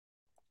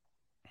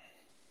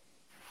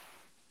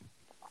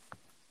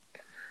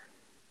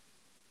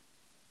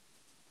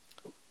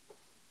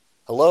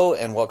Hello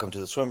and welcome to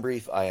the Swim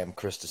Brief. I am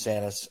Chris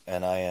DeSantis,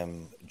 and I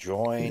am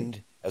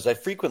joined, as I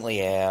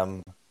frequently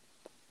am,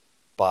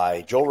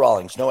 by Joel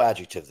Rawlings. No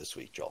adjective this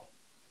week, Joel.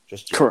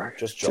 Just you. Correct.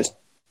 Just Joel.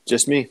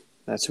 Just me.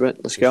 That's it.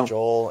 Let's Just go.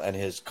 Joel and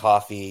his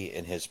coffee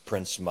in his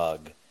Prince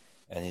mug,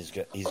 and he's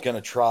going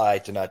to try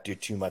to not do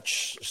too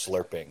much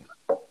slurping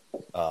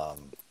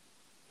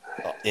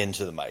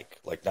into the mic,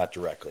 like not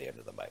directly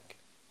into the mic.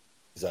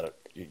 Is that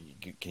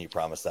can you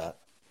promise that?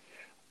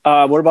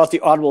 What about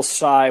the audible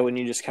sigh when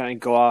you just kind of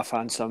go off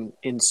on some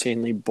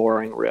insanely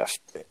boring riff?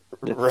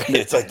 Right.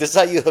 It's like, this is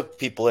how you hook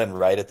people in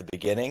right at the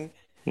beginning.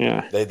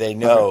 Yeah. They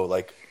know,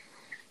 like,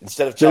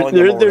 instead of telling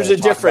them what there's we're a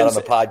going to talk difference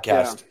about on the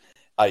podcast,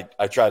 yeah.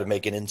 I try to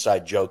make an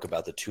inside joke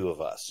about the two of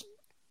us.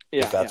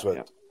 Yeah. That's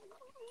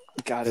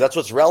Got it. That's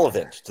what's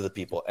relevant to the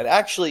people. And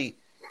actually,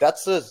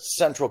 that's the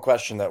central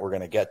question that we're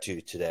going to get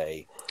to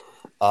today.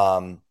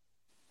 And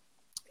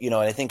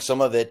I think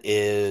some of it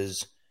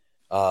is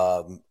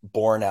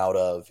born out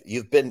of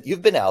you've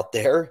been out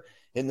there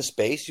in the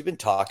space. You've been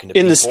talking to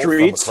in people the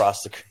streets from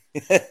across the.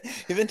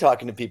 You've been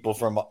talking to people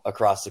from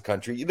across the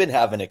country. You've been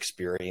having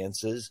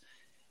experiences,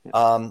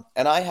 and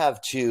I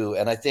have too.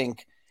 And I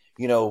think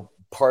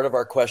part of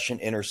our question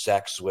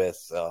intersects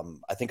with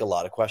I think a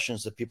lot of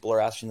questions that people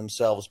are asking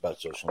themselves about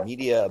social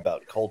media,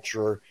 about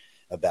culture,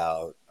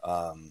 about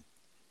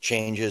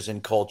changes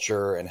in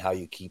culture, and how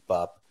you keep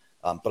up.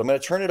 But I'm going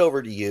to turn it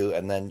over to you,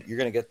 and then you're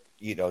going to get.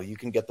 You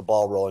can get the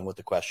ball rolling with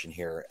the question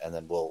here, and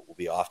then we'll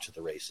be off to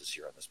the races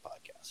here on this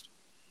podcast.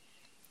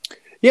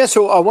 Yeah.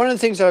 So one of the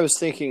things I was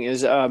thinking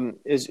is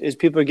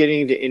people are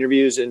getting into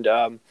interviews, and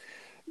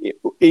it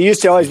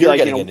used to always be like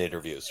getting into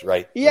interviews,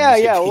 right?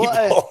 Yeah.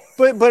 Well,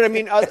 but I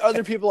mean,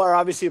 other people are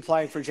obviously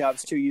applying for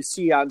jobs too. You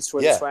see on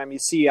SwimSwam, you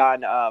see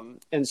on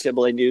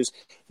NCAA News,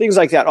 things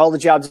like that. All the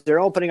jobs they're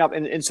opening up,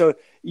 and so it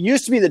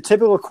used to be the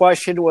typical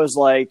question was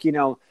like,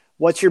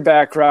 what's your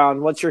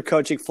background? What's your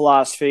coaching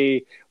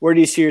philosophy? Where do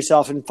you see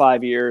yourself in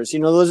 5 years?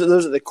 Those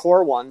are the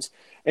core ones.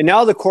 And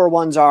now the core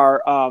ones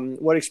are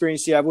what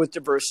experience do you have with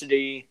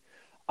diversity?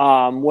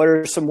 What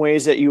are some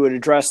ways that you would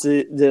address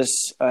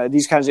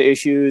these kinds of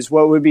issues?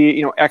 What would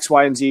be X,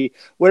 Y, and Z,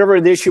 whatever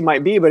the issue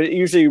might be. But it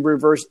usually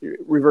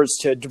reverts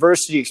to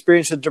diversity,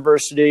 experience with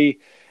diversity,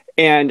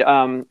 and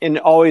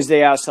always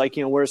they ask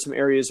what are some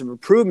areas of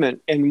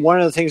improvement? And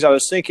one of the things I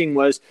was thinking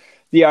was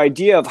the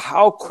idea of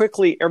how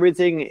quickly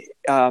everything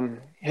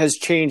has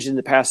changed in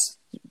the past,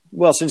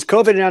 since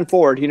COVID and on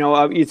forward.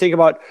 You think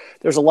about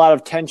there's a lot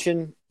of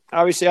tension,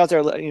 obviously, out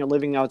there,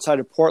 living outside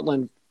of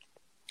Portland.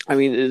 I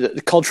mean,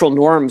 the cultural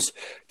norms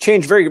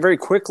change very, very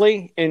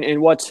quickly, and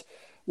what's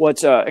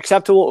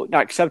acceptable,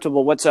 not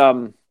acceptable, what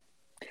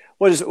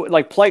is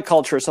like polite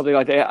culture or something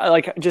like that,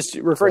 like just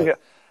referring to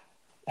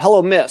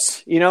hello,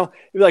 miss,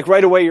 like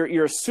right away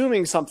you're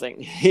assuming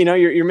something,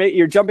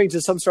 you're jumping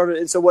to some sort of,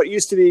 and so what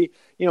used to be,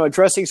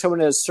 addressing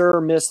someone as sir,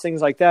 miss, things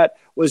like that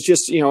was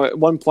just, at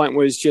one point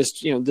was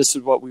just, this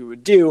is what we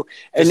would do.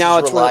 And now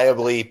it's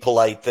reliably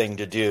polite thing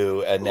to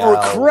do. And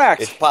now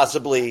correct. It's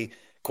possibly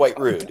quite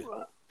rude.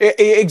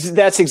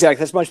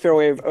 That's much better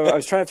way of, I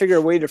was trying to figure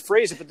a way to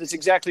phrase it, but that's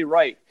exactly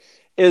right.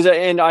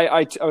 And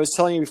I was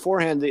telling you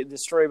beforehand the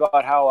story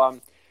about how,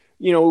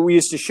 we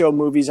used to show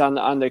movies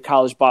on the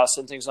college bus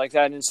and things like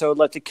that. And so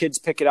let the kids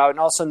pick it out. And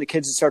all of a sudden the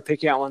kids would start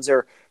picking out ones that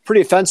are pretty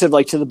offensive,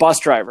 like to the bus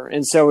driver.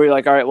 And so we're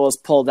like, all right, well, let's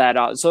pull that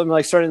out. So I'm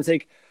like starting to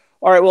think,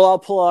 all right, well, I'll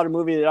pull out a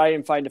movie that I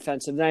didn't find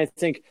offensive. Then I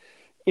think,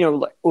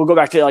 we'll go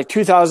back to like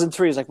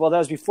 2003. It's like, well, that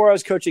was before I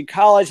was coaching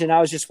college. And I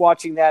was just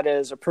watching that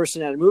as a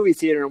person at a movie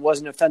theater, and it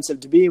wasn't offensive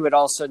to me. But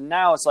all of a sudden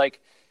now it's like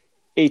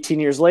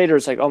 18 years later,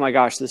 it's like, oh my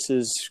gosh, this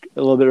is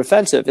a little bit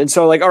offensive. And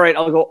so like, all right,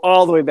 I'll go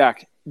all the way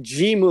back.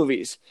 G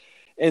movies.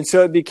 And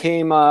so it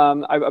became,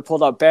 I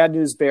pulled out Bad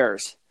News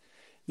Bears,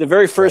 the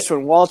very first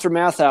one, Walter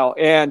Matthau.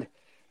 And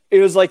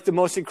it was like the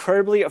most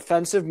incredibly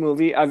offensive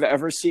movie I've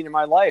ever seen in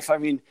my life. I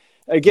mean,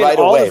 again, right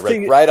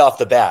away, right off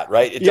the bat,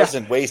 right? It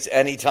doesn't waste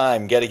any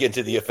time getting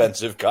into the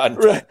offensive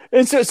content. Right.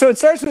 And so it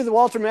starts with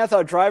Walter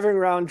Matthau driving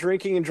around,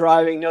 drinking and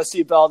driving, no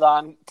seatbelt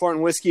on,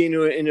 pouring whiskey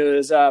into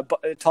his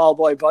tall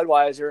boy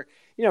Budweiser,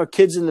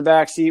 kids in the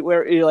backseat,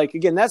 where you're like,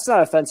 again, that's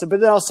not offensive.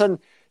 But then all of a sudden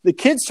the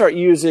kids start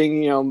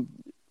using,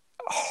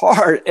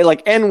 hard,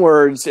 like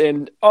N-words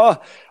and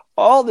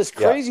all this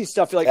crazy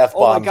stuff. You're like,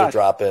 F-bombs oh my gosh. are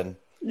dropping.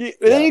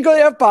 Then you go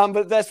to F-bomb,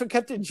 but that's what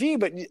kept it G.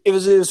 But it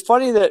was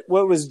funny that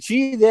what was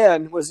G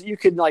then was you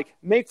could like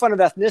make fun of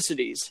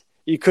ethnicities.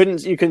 You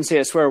couldn't say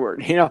a swear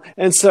word,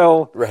 And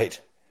so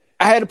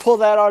I had to pull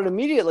that out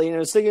immediately. And I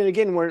was thinking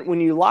again, when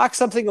you lock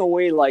something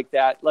away like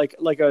that,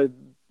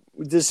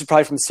 this is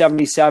probably from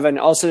 1977,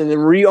 all of a sudden then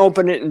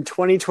reopen it in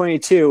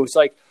 2022. It's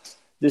like,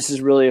 this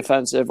is really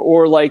offensive.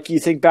 Or like you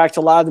think back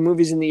to a lot of the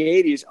movies in the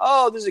 80s.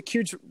 Oh, there's a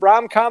cute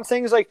rom-com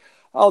thing. It's like,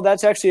 oh,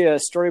 that's actually a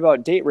story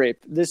about date rape.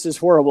 This is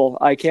horrible.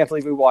 I can't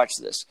believe we watched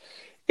this.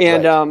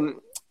 And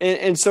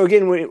and so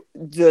again,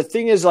 the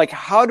thing is like,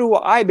 how do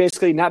I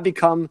basically not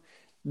become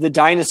the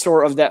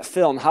dinosaur of that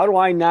film? How do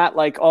I not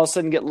like all of a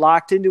sudden get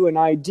locked into an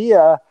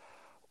idea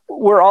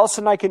where all of a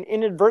sudden I can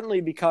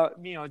inadvertently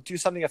do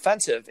something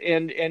offensive.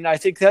 And I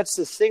think that's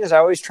the thing is I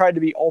always tried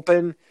to be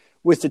open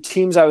with the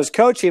teams I was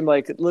coaching.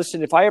 Like,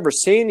 listen, if I ever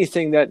say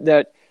anything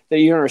that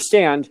you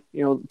understand,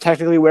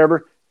 technically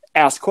whatever,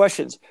 ask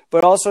questions.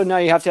 But also now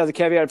you have to have the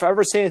caveat. If I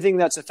ever say anything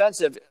that's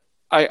offensive,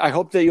 I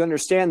hope that you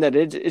understand that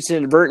it's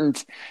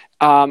inadvertent,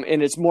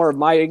 and it's more of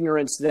my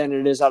ignorance than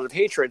it is out of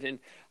hatred. And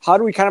how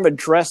do we kind of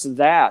address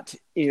that,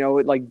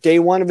 like day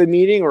one of a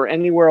meeting or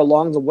anywhere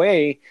along the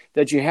way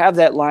that you have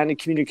that line of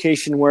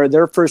communication where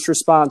their first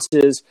response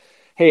is,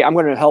 hey, I'm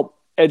going to help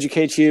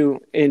educate you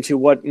into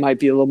what might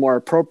be a little more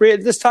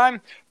appropriate this time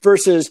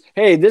versus,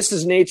 hey, this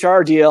is an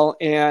HR deal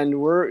and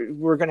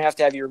we're going to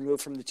have you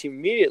removed from the team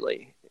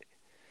immediately.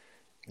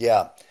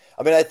 Yeah.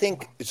 I mean, I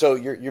think so.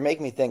 You're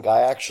making me think.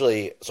 I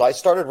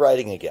started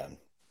writing again,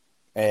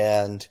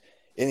 and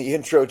in the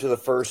intro to the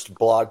first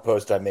blog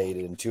post I made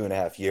in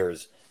 2.5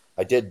 years,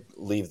 I did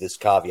leave this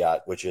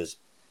caveat, which is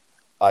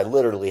I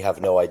literally have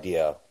no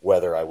idea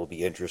whether I will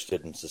be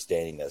interested in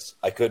sustaining this.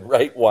 I could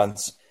write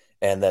once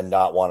and then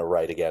not want to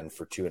write again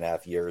for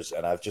 2.5 years,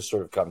 and I've just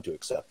sort of come to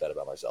accept that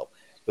about myself.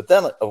 But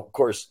then, of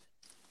course,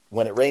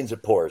 when it rains,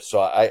 it pours. So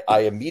I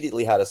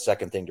immediately had a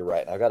second thing to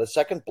write, and I got a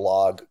second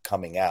blog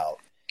coming out.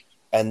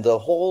 And the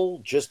whole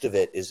gist of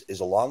it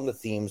is along the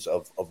themes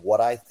of what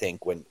I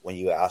think when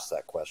you ask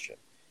that question,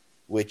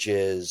 which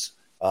is,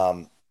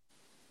 I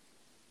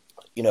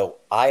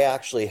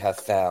actually have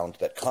found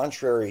that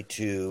contrary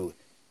to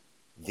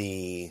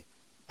the,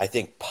 I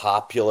think,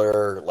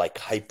 popular, like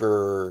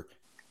hyper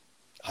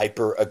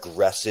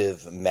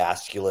aggressive,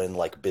 masculine,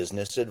 like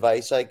business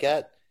advice I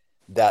get,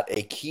 that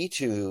a key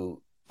to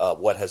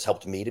what has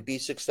helped me to be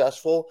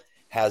successful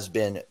has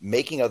been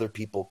making other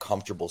people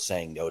comfortable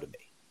saying no to me.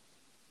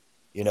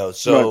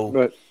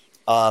 Right.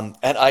 And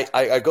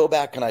I go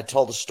back and I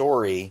tell the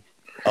story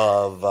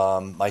of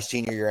my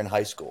senior year in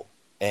high school,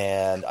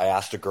 and I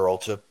asked a girl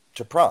to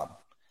prom.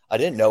 I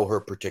didn't know her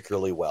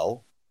particularly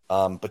well,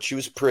 but she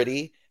was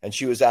pretty and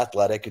she was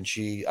athletic, and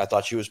I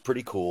thought she was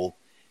pretty cool.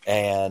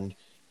 And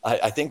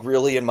I think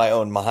really in my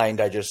own mind,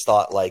 I just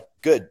thought, like,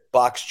 good,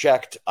 box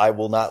checked. I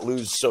will not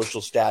lose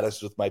social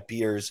status with my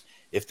peers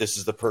if this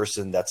is the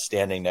person that's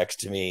standing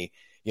next to me,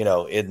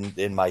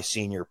 in my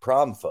senior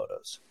prom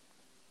photos.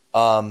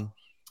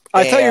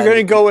 I thought you were going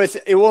to go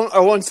with it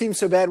won't seem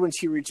so bad when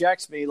she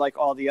rejects me like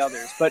all the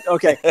others, but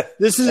okay,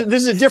 this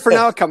is a different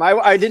outcome.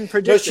 I didn't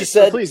predict it,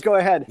 so please go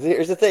ahead.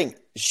 Here's the thing.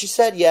 She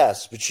said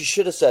yes, but she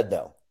should have said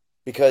no,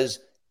 because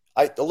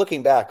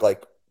looking back,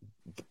 like,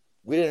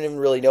 we didn't even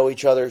really know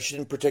each other. She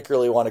didn't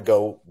particularly want to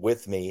go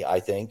with me,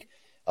 I think.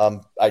 I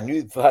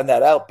found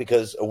that out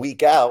because a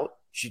week out,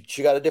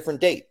 she got a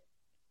different date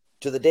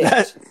to the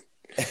dates.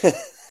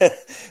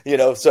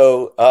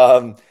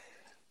 So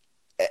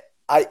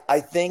I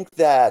think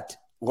that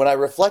when I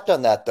reflect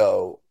on that,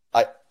 though,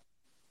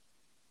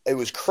 it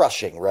was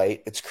crushing,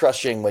 right? It's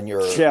crushing when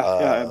you're a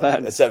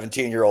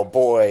 17-year-old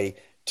boy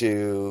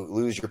to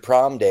lose your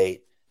prom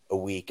date a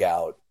week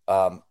out.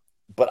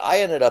 But I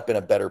ended up in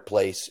a better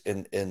place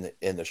in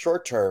the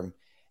short term.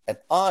 And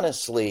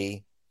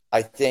honestly,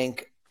 I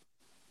think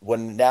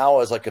now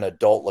as like an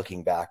adult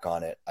looking back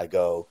on it, I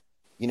go,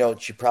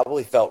 she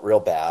probably felt real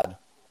bad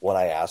when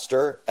I asked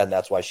her. And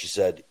that's why she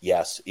said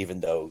yes, even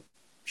though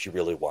she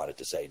really wanted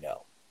to say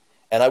no.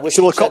 And I wish.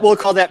 So we'll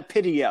call that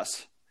pity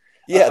yes.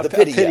 Yeah, the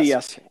pity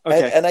yes.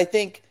 Okay. And I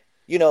think,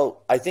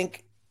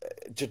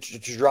 to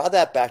draw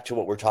that back to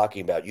what we're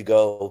talking about, you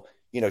go,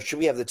 should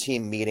we have the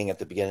team meeting at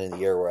the beginning of the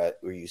year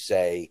where you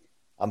say,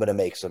 I'm going to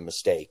make some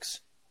mistakes?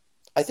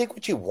 I think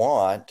what you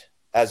want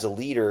as a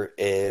leader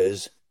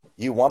is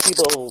you want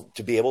people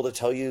to be able to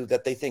tell you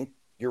that they think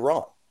you're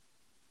wrong.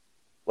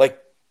 Like,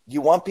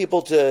 you want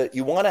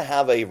to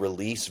have a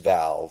release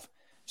valve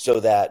so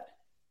that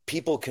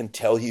people can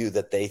tell you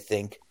that they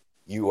think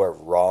you are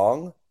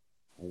wrong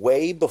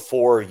way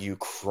before you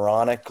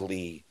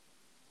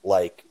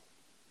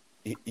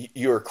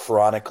you're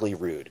chronically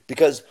rude.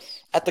 Because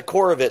at the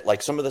core of it,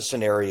 like some of the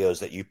scenarios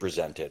that you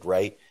presented,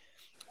 right?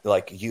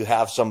 Like, you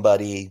have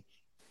somebody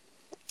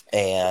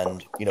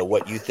and,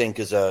 what you think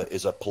is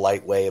a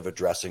polite way of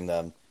addressing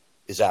them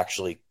is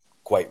actually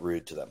quite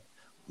rude to them.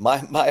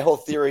 My whole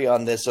theory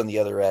on this on the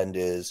other end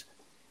is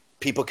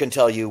people can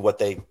tell you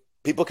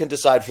people can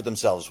decide for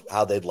themselves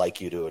how they'd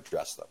like you to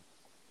address them.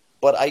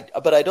 But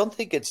I don't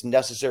think it's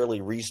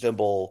necessarily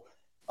reasonable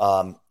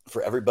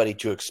for everybody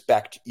to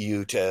expect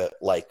you to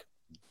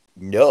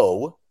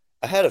know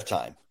ahead of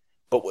time.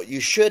 But what you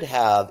should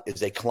have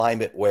is a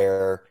climate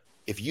where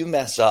if you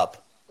mess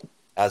up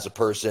as a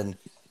person,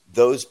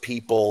 those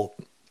people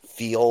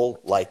feel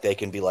like they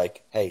can be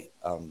like, hey,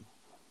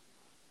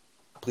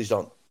 please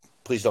don't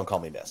call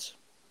me miss.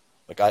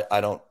 Like,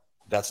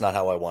 that's not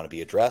how I want to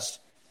be addressed.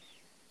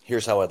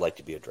 Here's how I'd like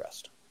to be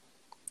addressed.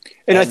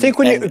 And I think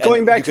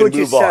going back to what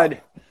you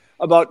said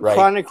about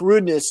chronic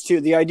rudeness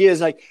too, the idea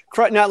is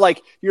not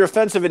like you're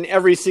offensive in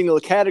every single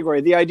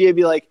category. The idea would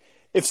be like,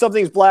 if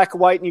something's black,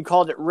 white, and you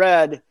called it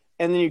red,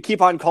 and then you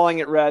keep on calling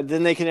it red,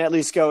 then they can at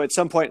least go at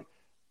some point,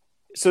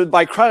 So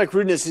by chronic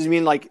rudeness, you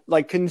mean like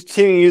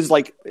continuing to use,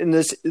 like in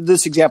this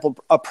example,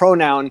 a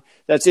pronoun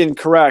that's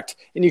incorrect,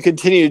 and you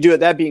continue to do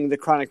it. That being the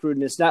chronic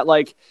rudeness, not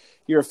like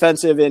you're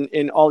offensive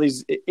in all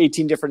these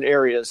 18 different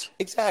areas.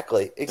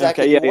 Exactly.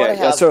 Okay,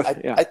 yeah. So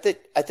I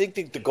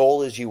think the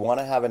goal is you want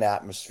to have an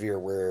atmosphere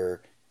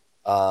where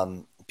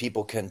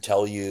people can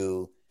tell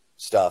you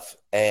stuff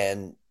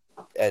and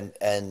have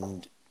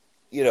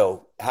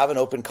an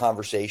open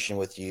conversation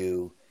with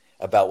you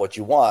about what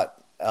you want.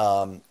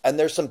 And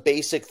there's some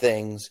basic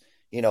things,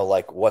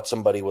 like what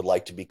somebody would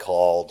like to be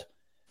called,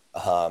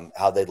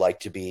 how they'd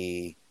like to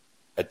be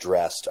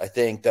addressed. I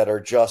think that are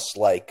just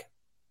like,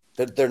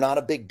 they're not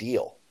a big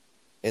deal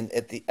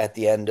at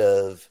the end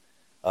of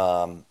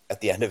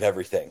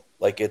everything.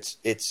 Like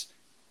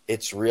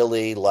it's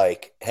really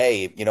like,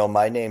 hey,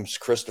 my name's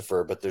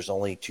Christopher, but there's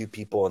only two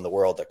people in the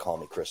world that call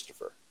me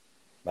Christopher,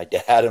 my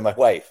dad and my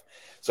wife.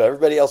 So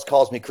everybody else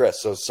calls me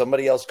Chris. So if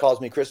somebody else calls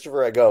me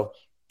Christopher, I go,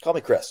 call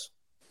me Chris.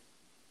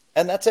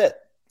 And that's it.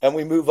 And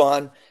we move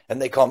on,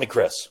 and they call me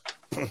Chris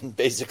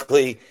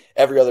basically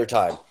every other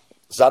time.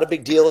 It's not a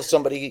big deal if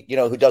somebody,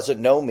 who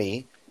doesn't know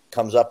me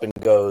comes up and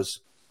goes,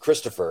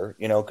 Christopher,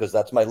 because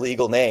that's my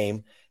legal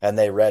name, and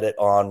they read it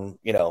on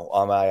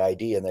my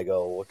ID, and they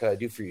go, what can I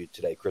do for you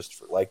today,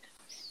 Christopher?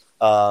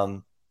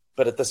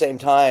 But at the same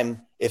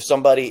time, if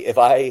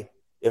I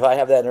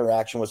have that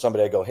interaction with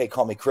somebody, I go, hey,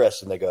 call me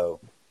Chris, and they go,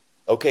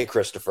 okay,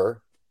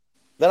 Christopher.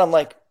 Then I'm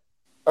like,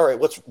 all right,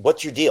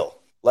 what's your deal?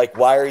 Like,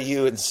 why are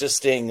you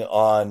insisting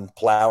on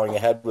plowing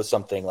ahead with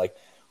something? Like,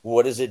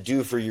 what does it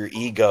do for your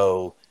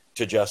ego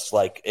to just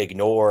like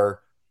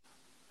ignore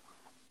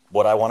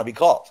what I want to be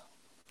called?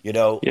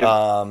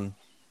 Yeah.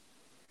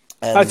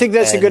 I think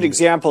that's a good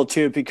example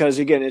too, because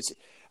again,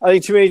 I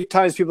think too many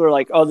times people are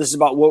like, oh, this is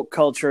about woke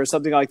culture or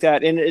something like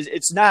that. And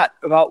it's not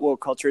about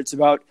woke culture. It's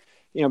about,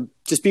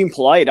 just being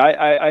polite.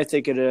 I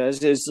think it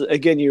is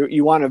again,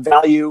 you want to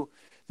value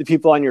the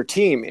people on your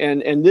team.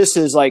 And this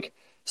is like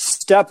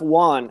step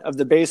one of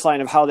the baseline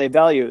of how they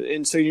value.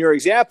 And so your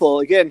example,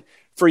 again,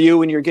 for you,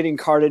 when you're getting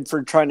carded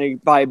for trying to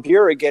buy a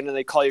beer again, and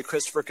they call you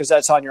Christopher because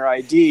that's on your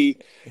ID,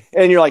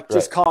 and you're like,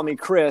 just call me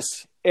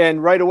Chris.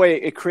 And right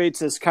away it creates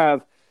this kind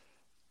of,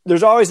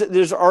 there's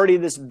already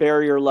this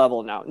barrier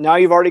level now. Now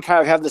you've already kind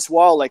of have this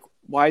wall, like,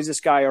 why is this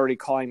guy already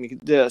calling me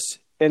this?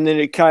 And then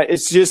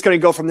it's just going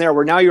to go from there,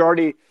 where now you're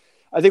already,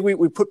 I think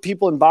we put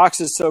people in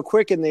boxes so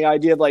quick in the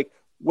idea of like,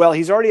 well,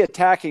 he's already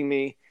attacking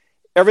me.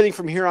 Everything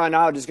from here on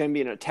out is going to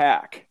be an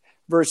attack,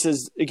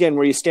 versus again,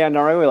 where you stand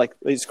on right away, like,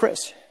 it's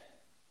Chris.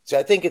 So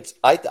I think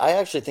I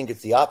actually think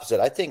it's the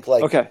opposite. I think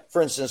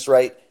for instance,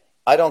 right,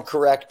 I don't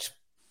correct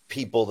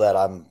people that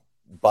I'm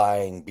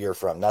buying beer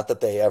from. Not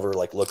that they ever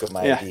like look at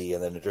my ID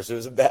and then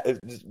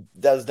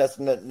that's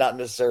not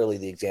necessarily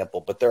the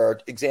example, but there are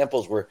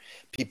examples where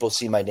people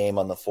see my name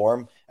on the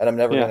form and I'm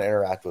never going to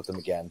interact with them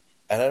again.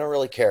 And I don't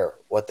really care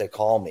what they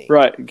call me.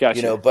 Right.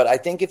 Gotcha. But I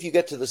think if you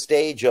get to the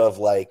stage of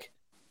like,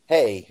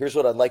 hey, here's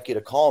what I'd like you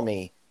to call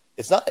me.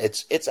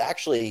 It's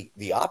actually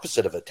the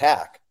opposite of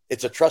attack.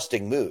 It's a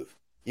trusting move.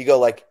 You go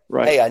like,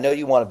 hey, I know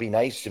you want to be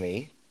nice to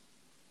me.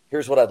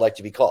 Here's what I'd like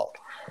to be called.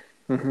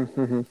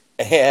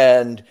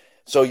 And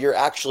so you're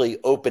actually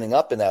opening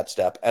up in that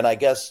step. And I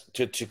guess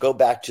to go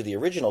back to the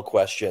original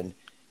question,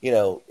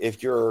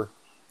 if you're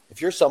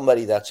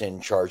somebody that's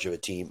in charge of a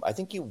team, I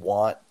think you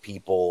want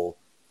people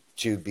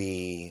to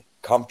be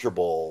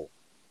comfortable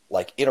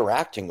like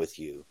interacting with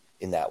you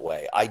in that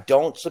way. I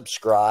don't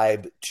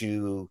subscribe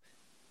to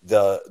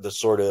the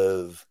sort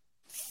of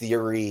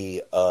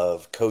theory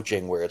of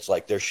coaching where it's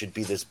like there should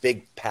be this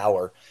big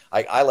power.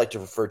 I like to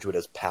refer to it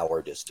as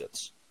power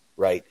distance,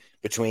 right?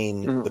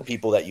 Between the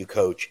people that you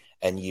coach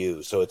and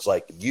you. So it's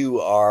like you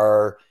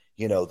are,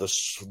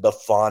 the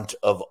font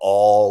of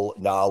all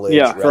knowledge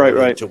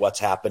relative to what's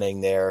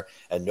happening there,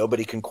 and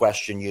nobody can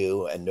question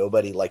you, and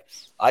nobody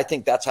I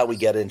think that's how we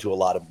get into a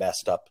lot of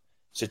messed up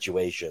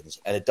situations.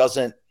 And it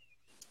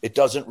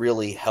doesn't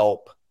really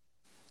help,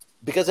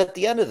 because at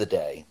the end of the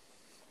day,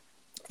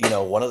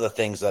 one of the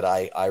things that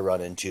I run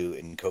into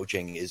in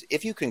coaching is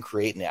if you can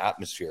create an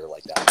atmosphere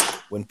like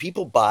that, when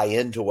people buy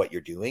into what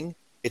you're doing,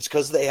 it's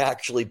because they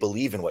actually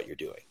believe in what you're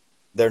doing.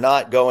 They're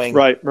not going,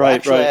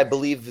 I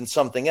believe in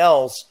something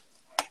else,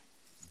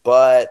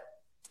 but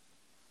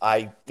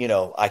there's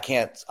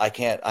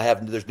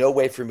no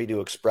way for me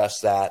to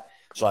express that.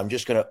 So I'm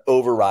just going to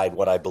override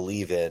what I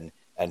believe in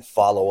and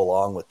follow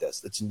along with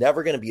this. It's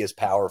never going to be as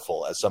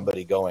powerful as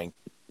somebody going,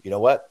 you know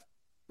what?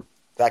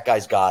 That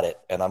guy's got it,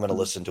 and I'm going to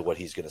listen to what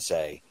he's going to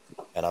say,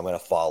 and I'm going to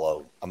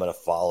follow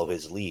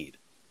his lead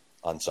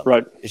on something.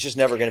 Right. It's just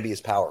never going to be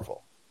as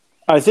powerful.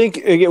 I think,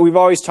 again, we've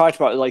always talked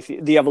about like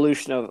the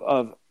evolution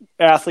of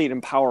athlete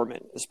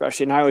empowerment,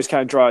 especially, and I always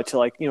kind of draw it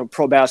to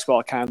pro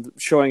basketball, kind of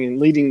showing and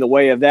leading the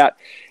way of that.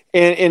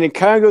 And it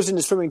kind of goes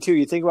into swimming too.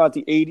 You think about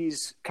the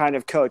 80s kind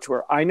of coach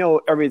where I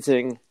know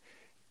everything,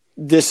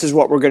 this is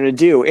what we're going to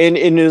do. And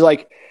it was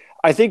like,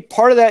 I think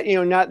part of that,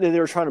 not that they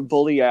were trying to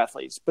bully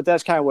athletes, but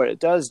that's kind of what it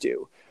does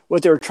do.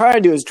 What they were trying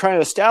to do is trying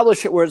to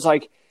establish it where it's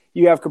like,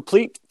 you have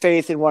complete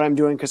faith in what I'm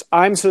doing because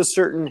I'm so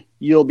certain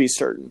you'll be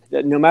certain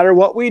that no matter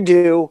what we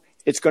do,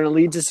 it's going to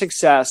lead to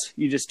success.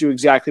 You just do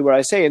exactly what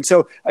I say. And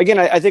so, again,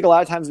 I think a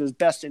lot of times it was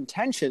best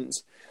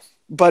intentions.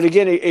 But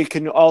again, it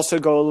can also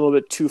go a little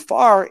bit too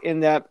far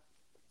in that,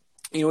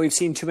 we've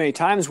seen too many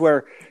times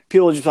where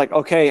people are just like,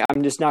 okay,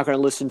 I'm just not going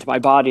to listen to my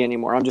body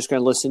anymore. I'm just going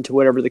to listen to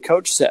whatever the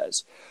coach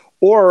says.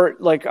 Or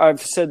like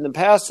I've said in the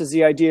past is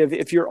the idea of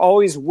if you're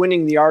always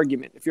winning the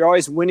argument, if you're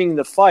always winning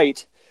the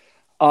fight,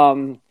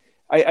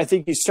 I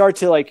think you start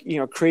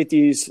to create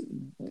these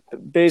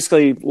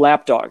basically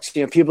lapdogs,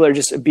 people that are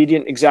just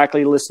obedient,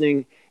 exactly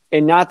listening,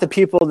 and not the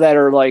people that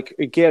are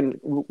again,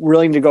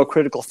 willing to go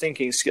critical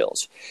thinking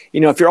skills.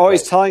 If you're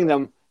always telling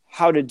them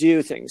how to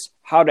do things,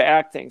 how to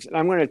act things, and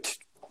I'm going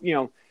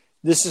to,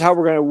 this is how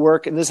we're going to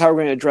work and this is how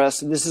we're going to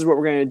address and this is what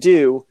we're going to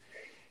do.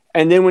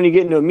 And then when you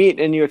get into a meet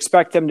and you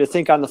expect them to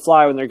think on the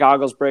fly when their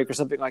goggles break or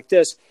something like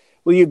this,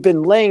 well, you've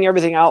been laying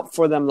everything out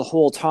for them the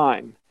whole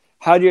time.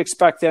 How do you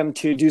expect them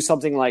to do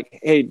something like,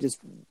 hey, just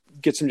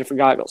get some different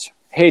goggles?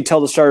 Hey, tell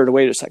the starter to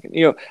wait a second.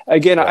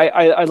 Again,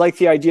 I like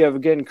the idea of,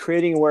 again,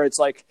 creating where it's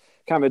like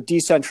kind of a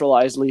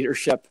decentralized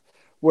leadership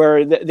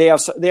where they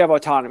have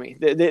autonomy.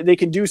 They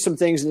can do some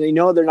things and they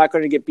know they're not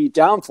going to get beat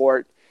down for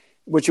it.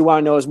 What you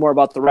want to know is more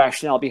about the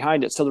rationale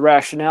behind it. So the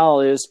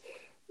rationale is,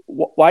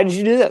 why did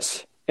you do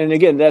this? And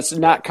again, that's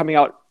not coming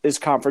out as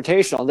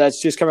confrontational.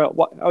 That's just coming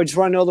out, I just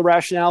want to know the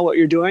rationale, what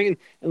you're doing,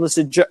 and let's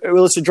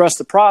address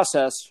the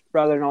process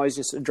rather than always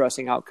just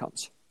addressing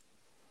outcomes.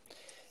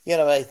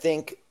 I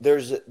think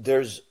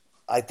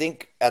I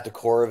think at the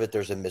core of it,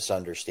 there's a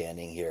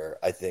misunderstanding here.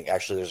 I think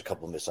actually there's a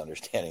couple of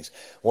misunderstandings.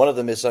 One of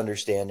the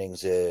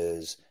misunderstandings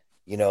is,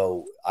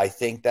 I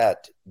think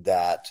that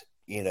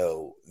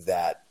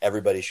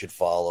everybody should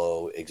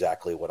follow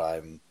exactly what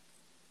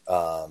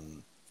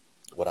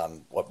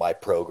my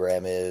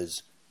program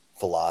is,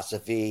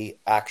 philosophy.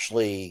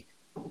 Actually,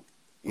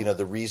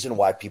 the reason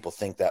why people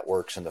think that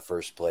works in the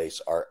first place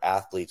are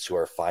athletes who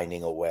are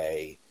finding a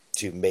way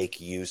to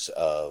make use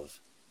of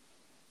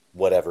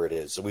whatever it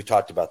is. So we've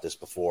talked about this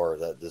before,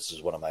 that this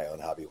is one of my own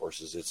hobby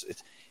horses.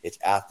 It's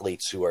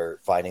athletes who are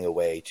finding a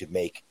way to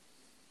make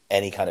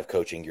any kind of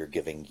coaching you're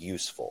giving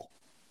useful.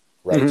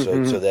 Right.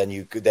 Mm-hmm. So then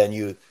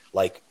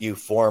you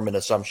form an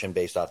assumption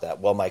based off that.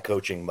 Well, my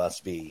coaching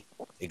must be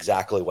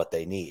exactly what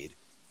they need.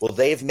 Well,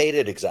 they've made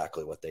it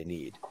exactly what they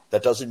need.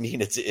 That doesn't mean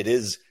it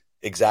is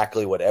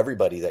exactly what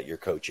everybody that you're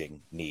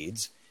coaching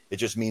needs. It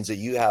just means that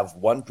you have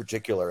one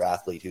particular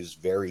athlete who's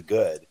very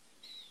good.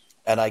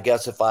 And I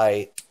guess if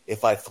I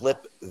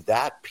flip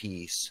that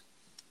piece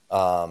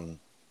on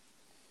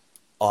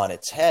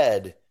its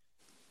head,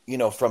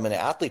 from an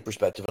athlete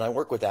perspective, and I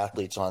work with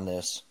athletes on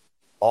this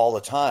all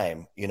the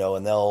time,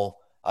 and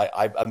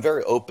I'm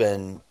very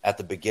open at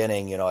the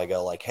beginning. I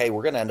go like, hey,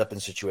 we're going to end up in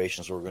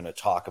situations where we're going to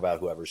talk about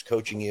whoever's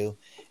coaching you,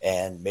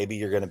 and maybe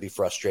you're going to be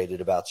frustrated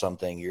about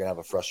something. You're going to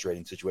have a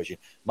frustrating situation.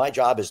 My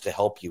job is to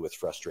help you with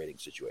frustrating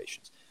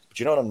situations. But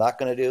you know what I'm not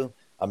going to do?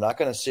 I'm not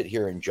going to sit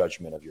here in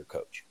judgment of your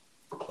coach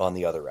on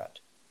the other end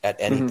at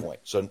any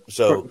point. So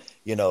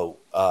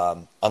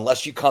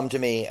unless you come to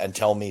me and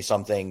tell me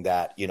something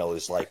that,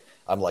 is like,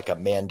 I'm like a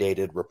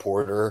mandated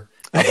reporter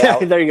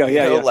about, there you go.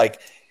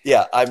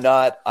 Yeah. I'm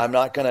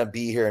not going to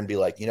be here and be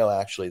like,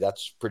 actually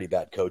that's pretty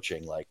bad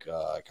coaching. Like,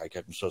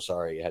 I'm so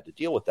sorry you had to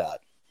deal with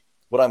that.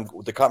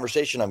 The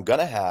conversation I'm going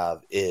to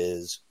have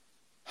is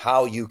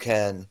how you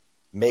can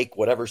make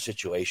whatever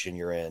situation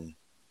you're in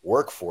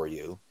work for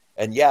you.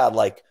 And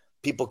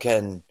people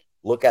can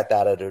look at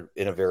that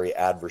in a very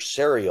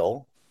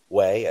adversarial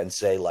way and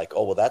say like,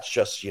 oh, well, that's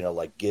just,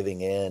 like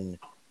giving in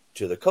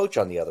to the coach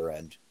on the other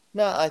end.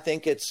 No, I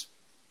think it's,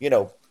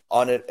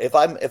 on it.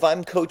 If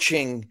I'm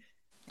coaching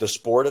the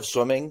sport of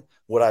swimming,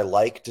 would I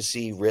like to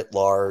see writ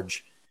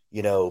large,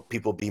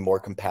 people be more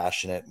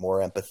compassionate, more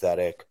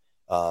empathetic,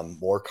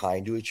 more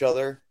kind to each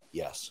other?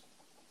 Yes.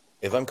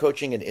 If I'm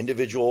coaching an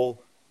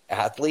individual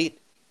athlete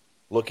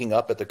looking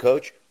up at the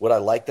coach, would I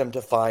like them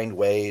to find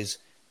ways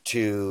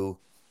to,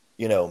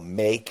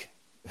 make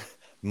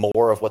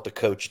more of what the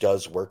coach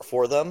does work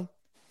for them,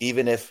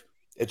 even if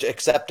it's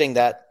accepting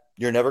that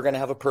you're never going to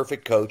have a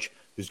perfect coach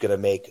who's going to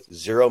make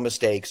zero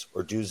mistakes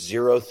or do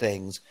zero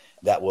things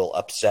that will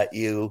upset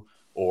you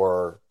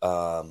or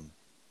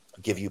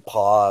give you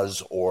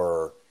pause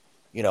or,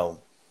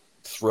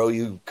 throw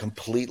you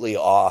completely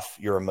off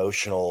your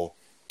emotional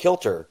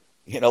kilter,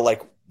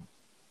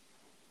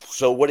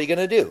 so what are you going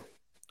to do?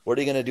 What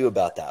are you going to do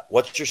about that?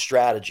 What's your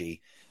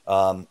strategy?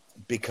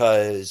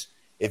 Because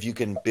if you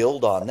can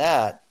build on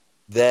that,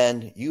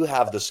 then you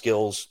have the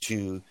skills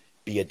to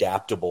be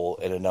adaptable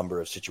in a number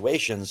of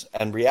situations.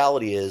 And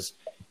reality is,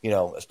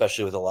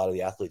 especially with a lot of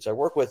the athletes I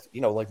work with,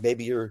 like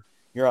maybe you're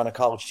on a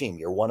college team,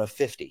 you're one of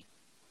 50.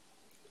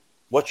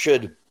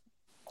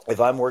 If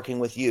I'm working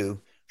with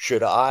you,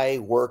 should I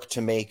work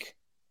to make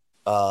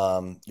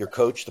your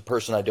coach the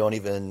person I don't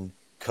even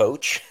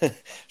coach?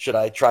 Should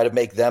I try to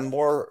make them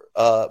more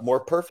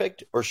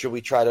perfect, or should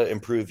we try to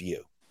improve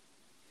you?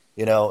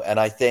 And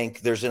I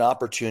think there's an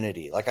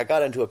opportunity. Like I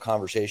got into a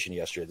conversation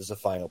yesterday. This is a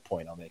final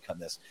point I'll make on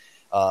this.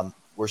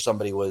 where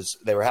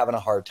they were having a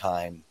hard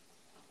time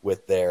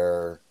with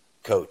their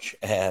coach.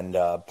 And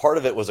part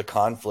of it was a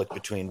conflict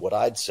between what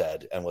I'd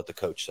said and what the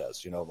coach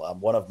says.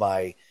 One of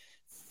my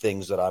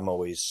things that I'm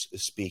always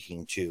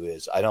speaking to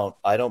is I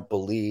don't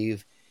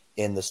believe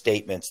in the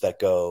statements that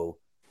go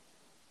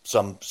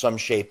some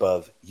shape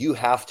of, you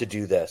have to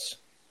do this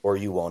or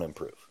you won't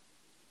improve.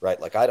 Right.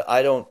 Like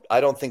I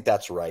don't think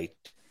that's right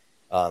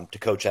to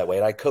coach that way.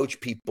 And I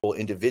coach people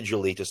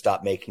individually to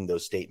stop making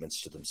those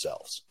statements to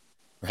themselves,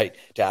 right?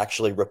 To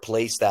actually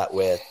replace that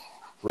with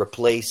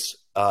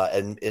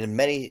and in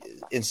many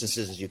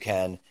instances as you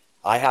can,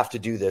 I have to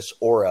do this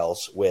or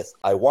else with,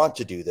 I want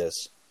to do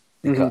this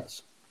because.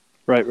 Mm-hmm.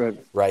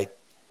 Right.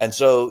 And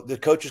so the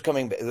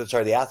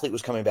athlete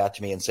was coming back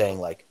to me and saying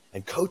like,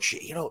 and coach,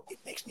 it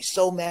makes me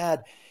so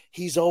mad.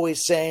 He's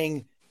always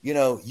saying,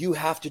 you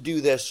have to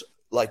do this,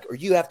 like, or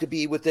you have to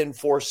be within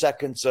 4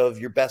 seconds of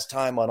your best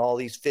time on all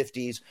these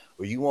 50s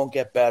or you won't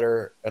get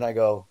better. And I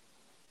go,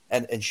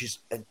 and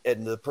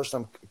the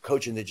person I'm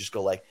coaching, they just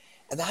go like,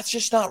 and that's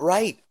just not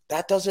right.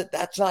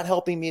 That's not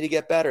helping me to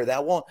get better.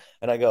 That won't.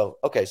 And I go,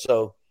 okay,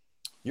 so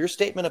your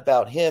statement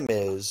about him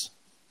is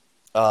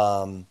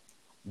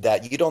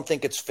that you don't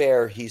think it's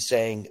fair. He's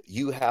saying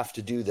you have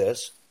to do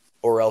this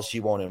or else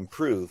you won't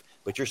improve.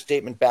 But your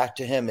statement back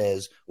to him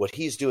is what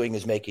he's doing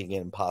is making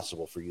it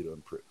impossible for you to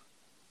improve.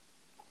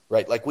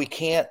 Right? Like we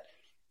can't,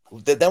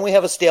 then we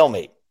have a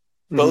stalemate.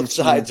 Both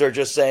sides are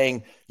just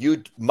saying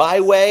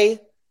my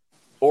way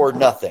or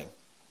nothing.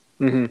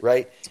 Mm-hmm.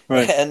 Right.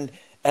 And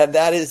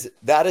that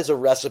is a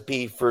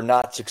recipe for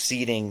not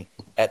succeeding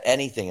at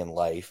anything in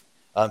life.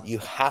 You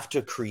have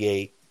to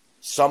create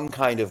some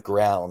kind of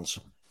grounds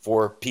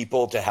for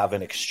people to have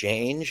an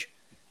exchange,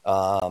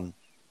 and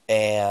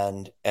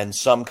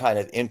some kind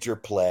of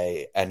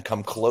interplay and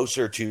come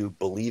closer to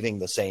believing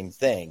the same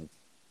thing.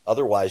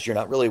 Otherwise, you're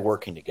not really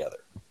working together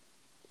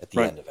at the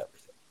end of everything.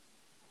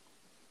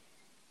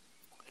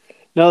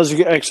 No, those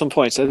are excellent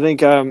points. I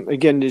think,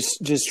 again,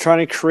 just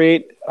trying to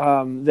create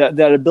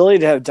that ability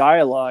to have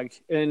dialogue.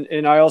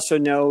 And I also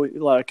know a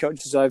lot of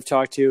coaches I've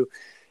talked to,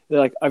 they're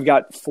like, I've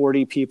got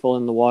 40 people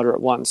in the water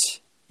at once.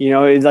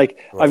 It's like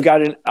I've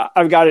got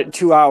it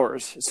 2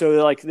 hours. So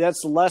like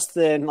that's less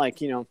than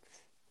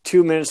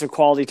 2 minutes of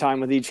quality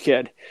time with each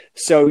kid.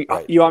 So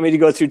you want me to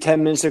go through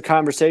 10 minutes of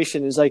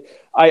conversation? It's like,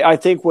 I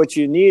think what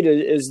you need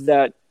is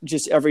that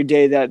just every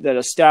day that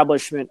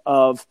establishment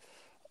of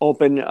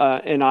open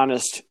and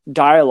honest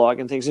dialogue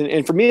and things.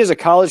 And for me as a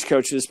college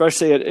coach,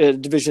 especially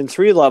at Division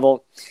III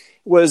level,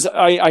 was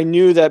I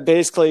knew that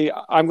basically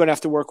I'm going to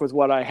have to work with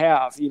what I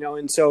have,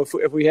 and so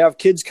if we have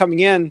kids coming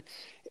in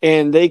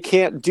and they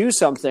can't do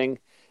something,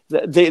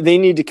 they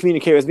need to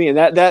communicate with me. And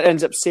that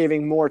ends up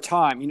saving more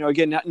time.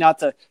 Again, not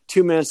the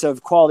 2 minutes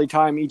of quality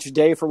time each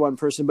day for one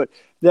person, but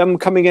them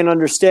coming in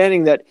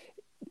understanding that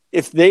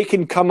if they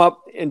can come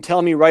up and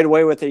tell me right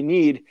away what they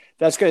need,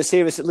 that's going to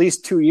save us at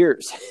least 2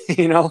 years,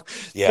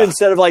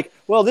 instead of like,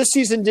 well, this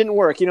season didn't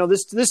work.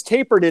 This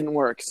taper didn't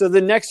work. So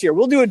the next year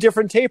we'll do a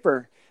different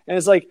taper. And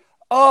it's like,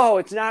 oh,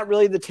 it's not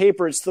really the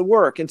taper, it's the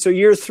work. And so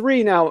year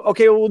 3 now,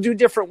 okay, well, we'll do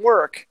different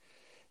work.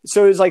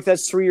 So it's like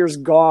that's 3 years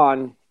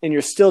gone and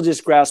you're still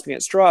just grasping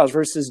at straws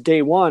versus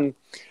day one.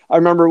 I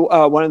remember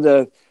one of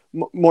the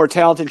more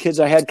talented kids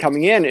I had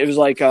coming in, it was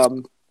like,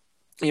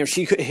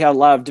 she had a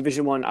lot of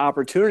Division I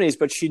opportunities,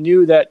 but she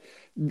knew that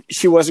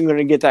she wasn't going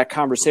to get that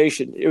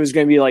conversation. It was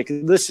going to be like,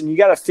 listen, you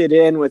got to fit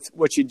in with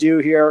what you do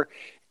here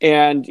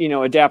and,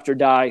 adapt or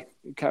die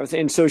kind of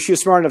thing. And so she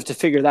was smart enough to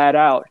figure that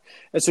out.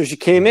 And so she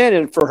came in,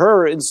 and for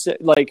her, it's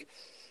like,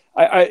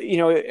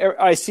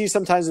 I see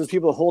sometimes those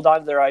people hold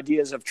on to their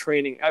ideas of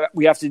training.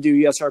 We have to do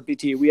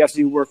ESRPT. We have to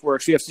do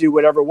WorkWorks. We have to do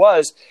whatever it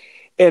was.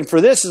 And for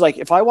this is like,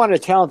 if I want a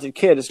talented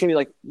kid, it's going to be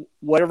like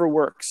whatever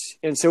works.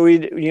 And so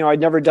I'd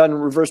never done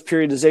reverse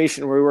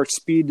periodization where we worked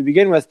speed to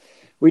begin with.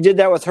 We did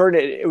that with her, and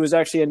it was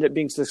actually ended up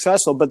being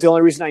successful. But the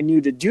only reason I knew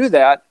to do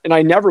that, and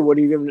I never would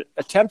have even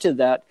attempted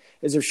that,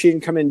 is if she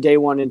didn't come in day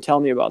one and tell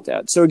me about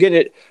that. So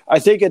again, I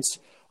think it's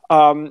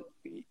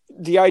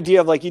the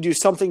idea of like, you do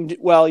something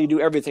well, you do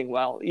everything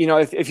well.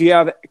 If you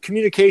have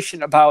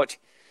communication about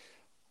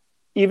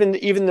even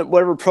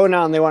whatever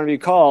pronoun they want to be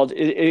called,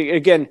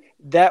 again,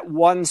 that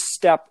one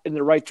step in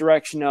the right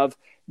direction of,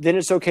 then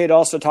it's okay to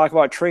also talk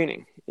about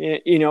training, and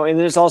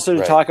then it's also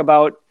to talk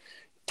about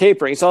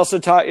tapering. It's also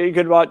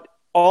good about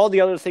all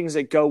the other things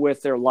that go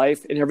with their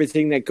life and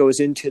everything that goes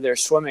into their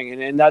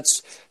swimming. And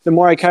that's the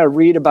more I kind of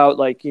read about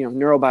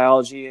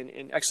neurobiology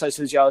and exercise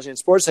physiology and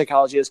sports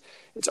psychology, it's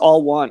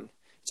all one.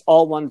 It's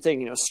all one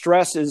thing.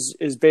 Stress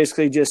is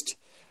basically just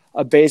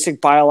a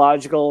basic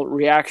biological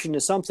reaction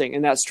to something.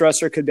 And that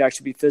stressor could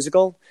actually be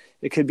physical.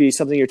 It could be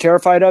something you're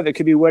terrified of. It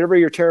could be whatever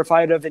you're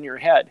terrified of in your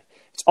head.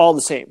 It's all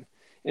the same.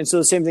 And so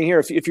the same thing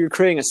here, if you're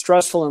creating a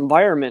stressful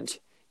environment,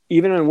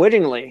 even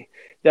unwittingly,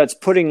 that's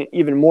putting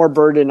even more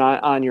burden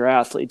on your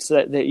athletes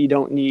that you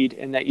don't need,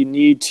 and that you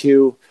need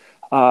to,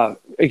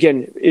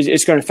 again,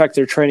 it's going to affect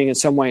their training in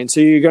some way. And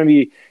so you're going to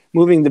be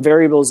moving the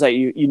variables that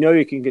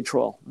you can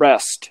control: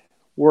 rest,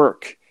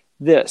 work,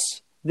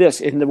 this,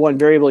 this. And the one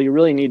variable you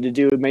really need to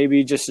do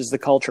maybe just is the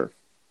culture.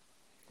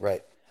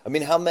 Right. I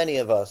mean, how many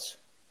of us,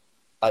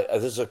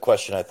 this is a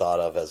question I thought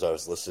of as I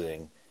was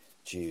listening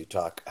to you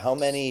talk. How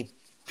many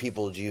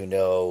people do you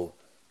know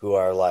who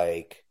are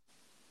like,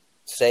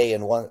 say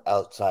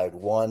outside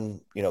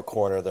one,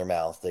 corner of their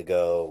mouth, they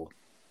go,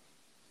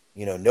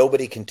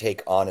 nobody can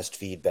take honest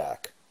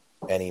feedback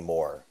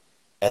anymore.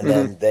 And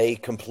then they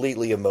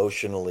completely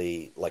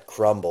emotionally like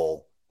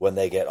crumble when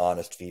they get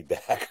honest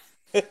feedback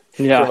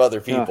from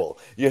other people.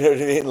 Yeah. You know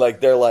what I mean?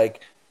 Like they're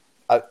like,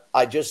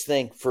 I just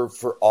think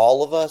for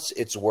all of us,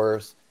 it's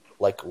worth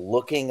like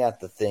looking at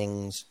the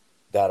things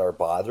that are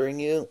bothering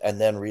you and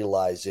then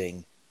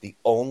realizing the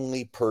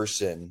only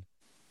person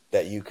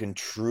that you can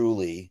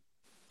truly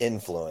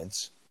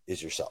influence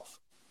is yourself.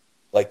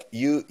 Like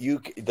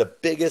the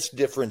biggest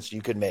difference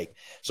you could make.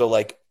 So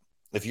like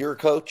if you're a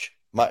coach,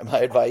 my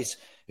advice,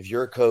 if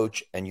you're a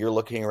coach and you're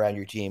looking around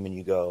your team and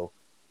you go,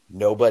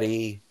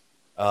 nobody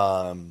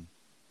can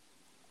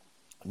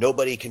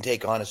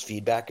take honest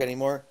feedback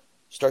anymore,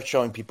 start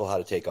showing people how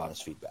to take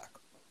honest feedback.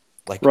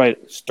 Like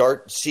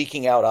start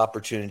seeking out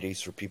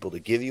opportunities for people to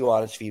give you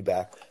honest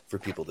feedback, for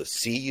people to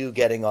see you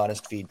getting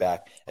honest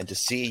feedback and to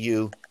see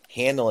you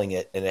handling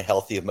it in a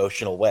healthy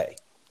emotional way.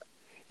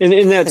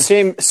 In that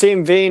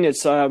same vein,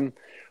 it's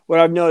what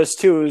I've noticed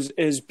too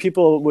is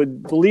people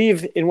would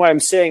believe in what I'm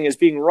saying as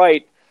being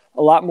right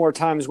a lot more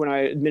times when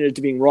I admitted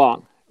to being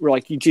wrong. We're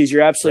like, geez,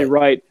 you're absolutely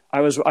right. I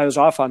was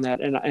off on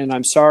that, and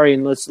I'm sorry,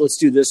 and let's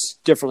do this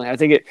differently. I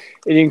think it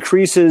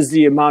increases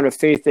the amount of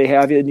faith they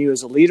have in you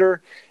as a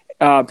leader,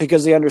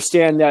 because they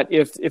understand that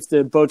if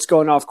the boat's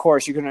going off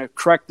course, you're going to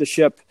correct the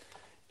ship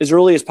as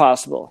early as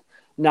possible,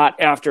 not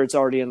after it's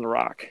already in the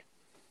rock.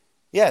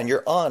 Yeah, and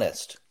you're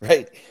honest,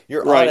 right?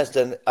 You're honest,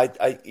 and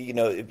I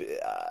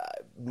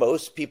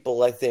most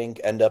people I think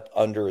end up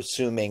under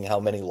assuming how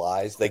many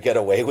lies they get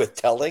away with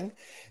telling,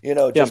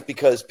 just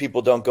because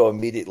people don't go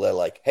immediately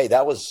like, hey,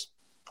 that was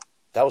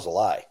a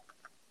lie,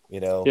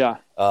 Yeah.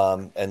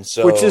 And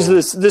so, which is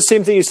the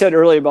same thing you said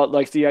earlier about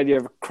like the idea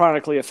of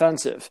chronically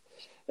offensive.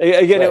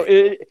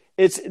 Again,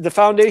 it's the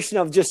foundation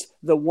of just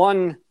the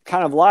one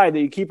kind of lie that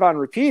you keep on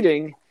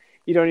repeating.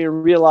 You don't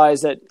even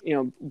realize that,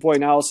 Boy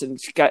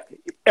Nelson's got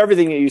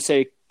everything that you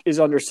say is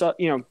under,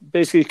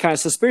 basically kind of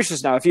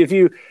suspicious now. If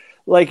you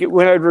like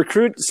when I'd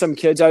recruit some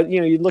kids,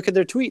 you'd look at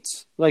their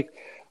tweets like,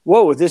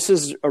 whoa, this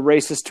is a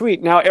racist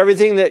tweet. Now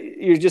everything that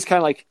you're just kind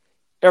of like,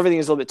 everything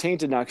is a little bit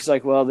tainted now. Cause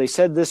like, well, they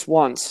said this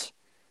once.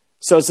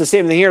 So it's the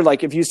same thing here.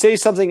 Like if you say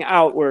something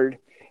outward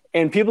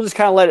and people just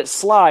kind of let it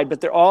slide,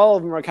 but all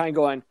of them are kind of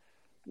going,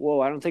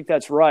 whoa, I don't think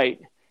that's right.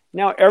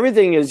 Now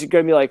everything is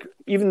going to be like,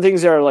 even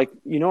things that are like,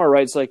 are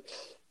right. It's like,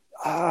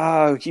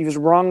 he was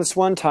wrong this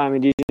one time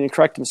and he didn't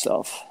correct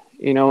himself,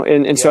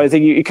 And so I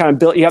think you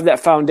kind of you have that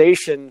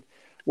foundation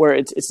where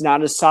it's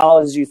not as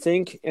solid as you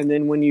think. And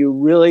then when you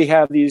really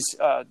have these,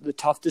 the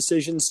tough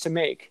decisions to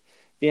make,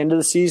 the end of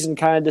the season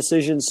kind of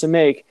decisions to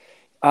make,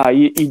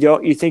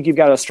 you think you've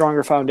got a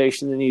stronger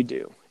foundation than you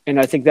do. And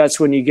I think that's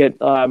when you get,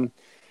 a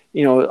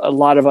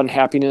lot of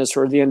unhappiness,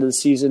 or at the end of the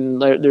season,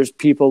 there's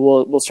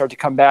people will start to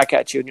come back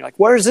at you and you're like,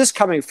 where is this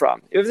coming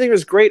from? Everything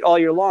was great all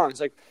year long. It's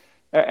like,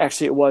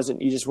 actually it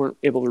wasn't. You just weren't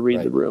able to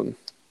read the room.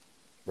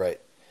 Right.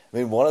 I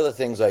mean, one of the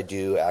things I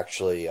do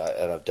actually,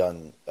 and I've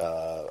done,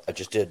 I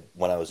just did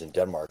when I was in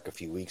Denmark a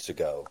few weeks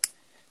ago,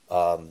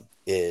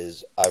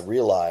 is I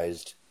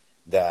realized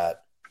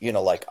that,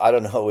 I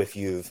don't know if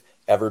you've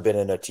ever been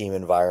in a team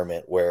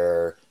environment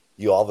where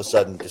you all of a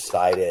sudden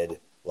decided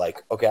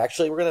like, okay,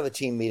 actually we're going to have a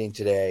team meeting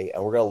today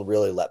and we're going to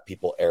really let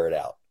people air it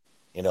out.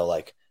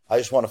 I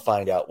just want to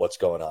find out what's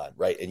going on.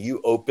 Right. And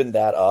you open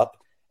that up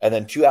and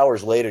then 2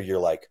 hours later, you're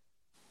like,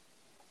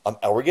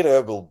 are we going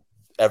to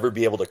ever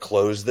be able to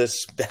close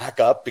this back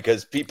up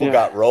because people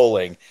got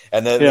rolling?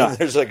 And then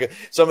there's like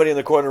somebody in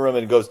the corner room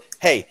and goes,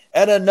 hey,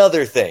 and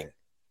another thing,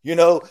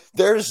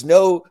 there's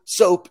no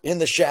soap in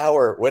the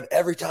shower. When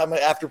every time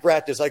after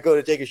practice I go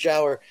to take a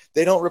shower,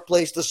 they don't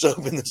replace the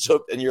soap in the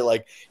soap. And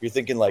you're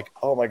thinking like,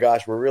 oh my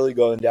gosh, we're really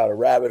going down a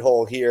rabbit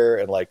hole here.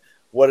 And like,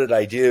 what did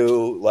I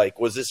do? Like,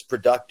 was this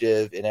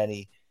productive in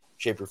any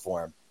shape or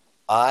form?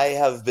 I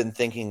have been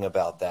thinking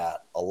about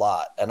that a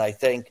lot. And I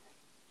think,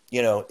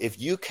 if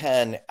you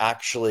can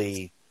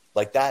actually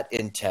like that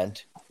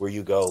intent where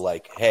you go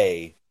like,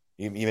 hey,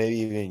 you maybe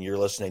even you're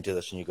listening to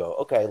this and you go,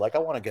 okay, like I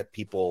want to get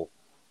people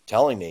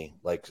telling me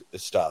like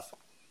stuff.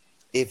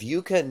 If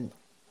you can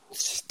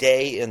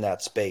stay in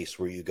that space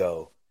where you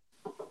go,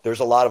 there's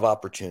a lot of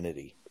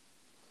opportunity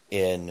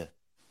in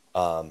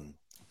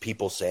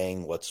people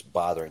saying what's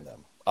bothering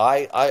them.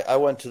 I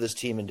went to this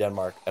team in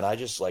Denmark and I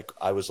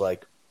was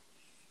like,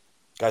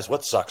 guys,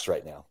 what sucks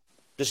right now?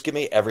 Just give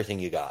me everything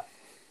you got.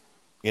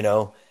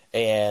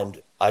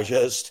 And I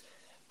said,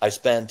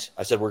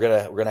 we're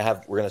going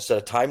to set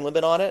a time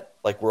limit on it.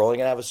 Like we're only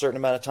going to have a certain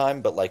amount of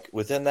time, but like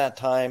within that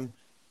time,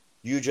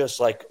 you just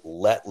like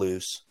let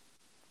loose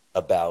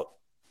about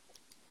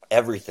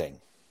everything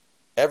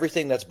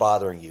that's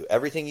bothering you,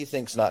 everything you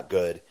think's not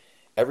good,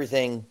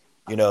 everything,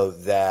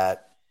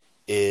 that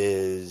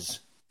is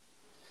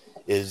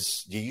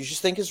you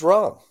just think is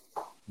wrong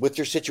with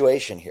your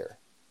situation here.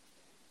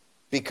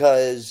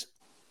 Because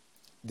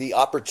the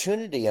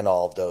opportunity in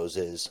all of those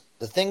is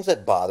the things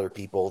that bother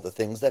people, the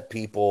things that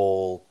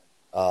people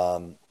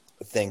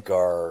think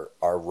are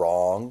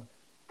wrong,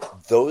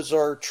 those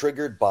are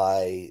triggered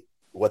by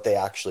what they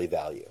actually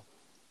value.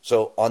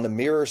 So on the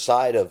mirror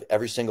side of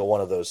every single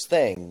one of those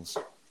things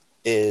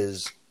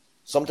is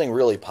something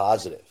really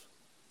positive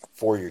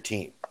for your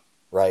team,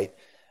 right?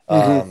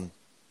 Mm-hmm.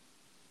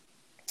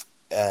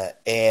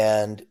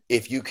 And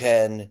if you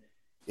can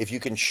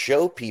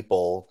show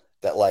people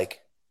that,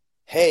 like,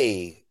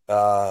 hey,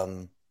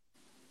 the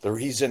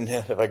reason,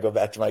 if I go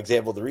back to my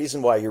example, the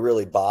reason why you're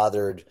really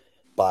bothered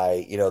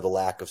by, the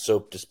lack of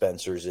soap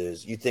dispensers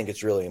is you think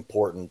it's really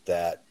important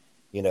that,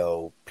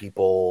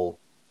 people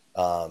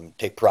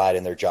take pride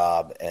in their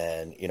job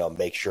and,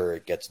 make sure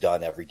it gets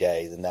done every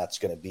day. Then that's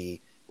going to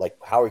be like,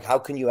 how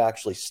can you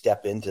actually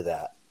step into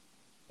that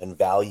and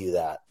value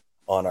that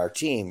on our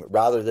team,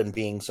 rather than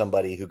being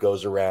somebody who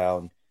goes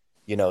around,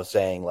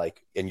 saying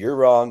like, and you're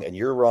wrong, and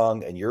you're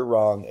wrong, and you're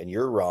wrong, and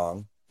you're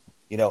wrong.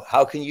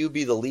 How can you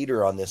be the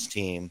leader on this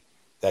team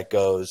that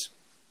goes,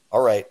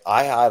 all right,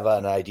 I have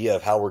an idea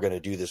of how we're going to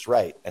do this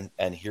right,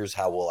 and here's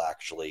how we'll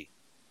actually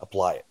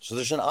apply it. So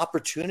there's an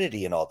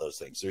opportunity in all those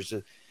things.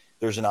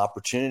 There's an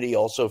opportunity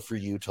also for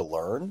you to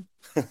learn.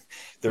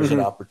 There's mm-hmm.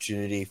 an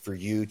opportunity for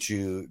you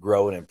to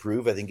grow and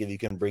improve. I think if you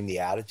can bring the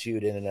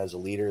attitude in and as a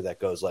leader that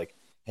goes like,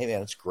 hey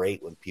man, it's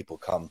great when people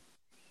come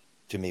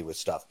to me with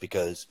stuff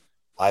because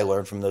I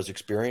learn from those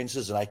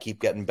experiences and I keep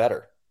getting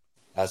better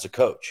as a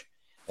coach.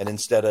 And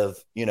instead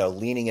of,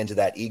 leaning into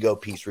that ego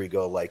piece where you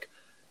go like,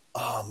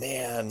 oh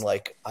man,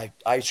 like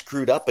I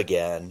screwed up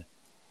again,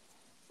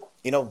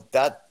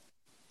 that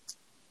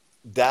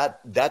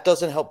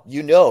doesn't help,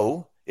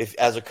 if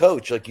as a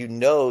coach, like,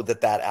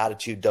 that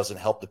attitude doesn't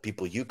help the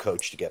people you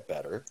coach to get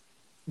better.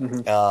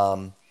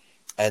 Mm-hmm.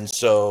 And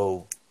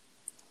so,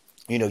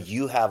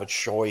 you have a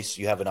choice,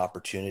 you have an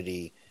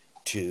opportunity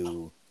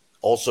to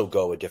also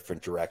go a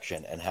different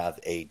direction and have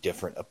a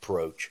different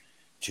approach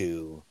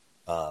to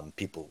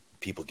people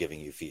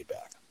giving you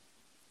feedback.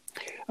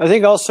 I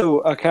think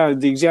also kind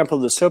of the example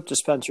of the soap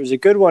dispenser is a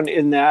good one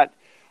in that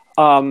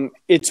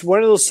it's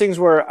one of those things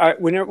where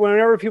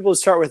whenever people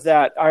start with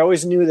that, I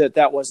always knew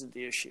that wasn't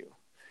the issue.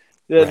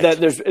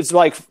 That it's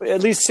like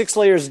at least 6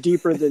 layers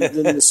deeper than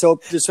the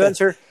soap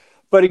dispenser.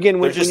 But again,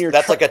 when you're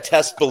that's like a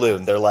test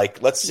balloon. They're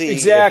like, let's see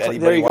if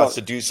anybody wants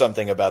to do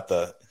something about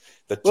the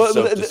soap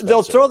dispenser.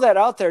 They'll throw that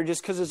out there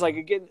just because it's like,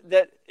 again,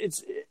 that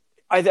it's.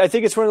 I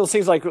think it's one of those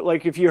things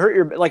like if you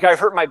hurt I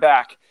hurt my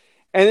back,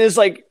 and it's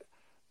like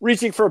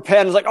reaching for a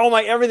pen is like, oh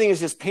my, everything is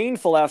just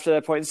painful after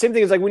that point. The same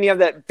thing is like when you have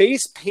that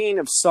base pain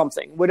of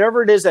something,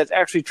 whatever it is that's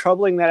actually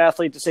troubling that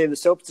athlete, to say the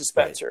soap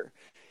dispenser,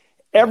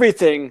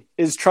 everything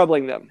is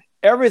troubling them.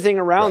 Everything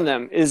around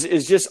them is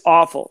just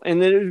awful.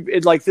 And then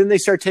then they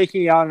start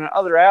taking it out on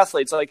other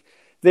athletes. Like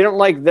they don't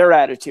like their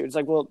attitude. It's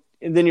like, well,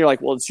 and then you're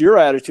like, well, it's your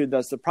attitude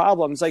that's the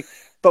problem. It's like,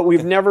 but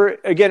we've never,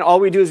 again,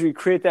 all we do is we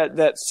create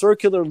that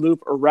circular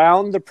loop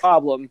around the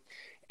problem,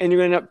 and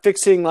you're going to end up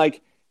fixing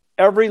like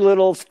every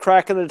little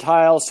crack in the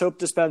tile, soap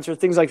dispenser,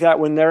 things like that,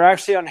 when they're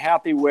actually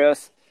unhappy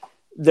with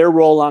their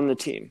role on the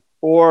team,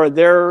 or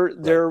they're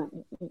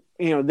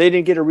they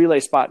didn't get a relay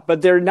spot,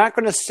 but they're not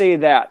going to say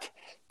that.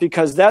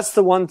 Because that's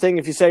the one thing,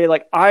 if you say,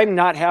 like, I'm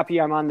not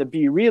happy I'm on the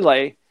B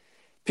relay,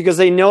 because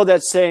they know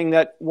that's saying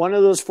that one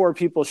of those 4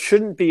 people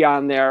shouldn't be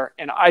on there,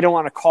 and I don't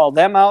want to call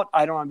them out.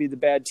 I don't want to be the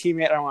bad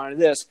teammate. I don't want to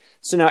do this.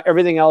 So now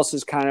everything else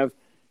is kind of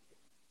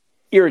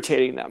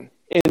irritating them.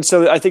 And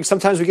so I think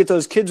sometimes we get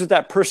those kids with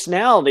that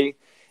personality,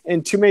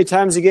 and too many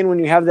times, again, when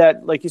you have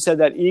that, like you said,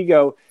 that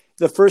ego,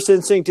 the first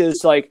instinct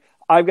is like,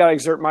 I've got to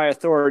exert my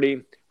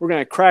authority. We're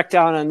going to crack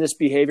down on this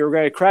behavior. We're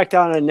going to crack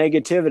down on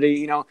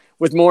negativity,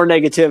 with more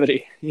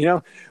negativity.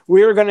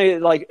 We're going to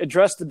like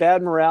address the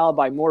bad morale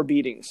by more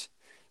beatings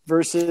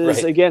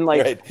versus again,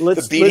 like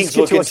the beatings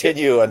will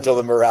continue until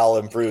the morale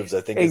improves.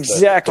 I think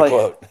exactly is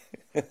the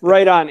quote.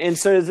 Right on. And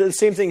so the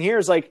same thing here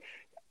is like,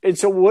 and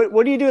so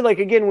what do you do? Like,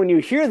 again, when you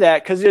hear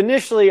that, because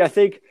initially I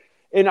think,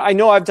 and I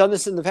know I've done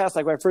this in the past,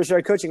 like when I first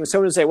started coaching, when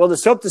someone would say, well, the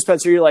soap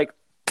dispenser, you're like,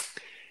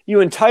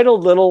 you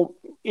entitled little,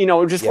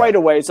 right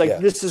away. It's like,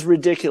 this is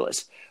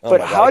ridiculous.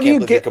 But how do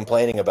you get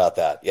complaining about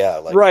that?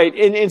 Yeah. Right.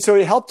 And so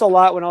it helped a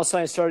lot when all of a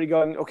sudden I started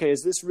going, okay,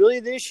 is this really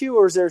the issue,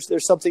 or is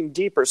there's something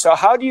deeper? So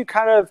how do you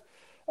kind of,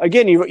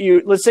 again,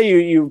 you let's say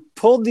you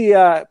pulled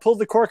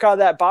the cork out of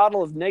that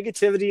bottle of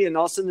negativity, and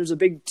all of a sudden there's a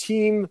big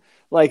team,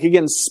 like,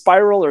 again,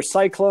 spiral or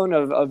cyclone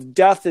of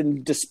death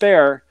and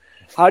despair.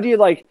 How do you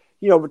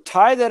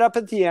tie that up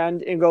at the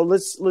end and go,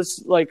 let's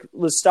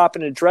stop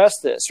and address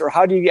this? Or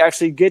how do you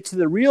actually get to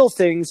the real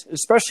things,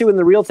 especially when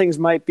the real things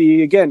might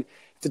be, again,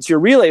 if it's your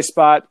relay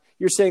spot,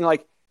 you're saying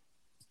like,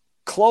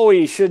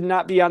 Chloe should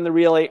not be on the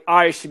relay,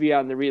 I should be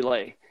on the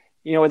relay,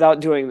 without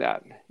doing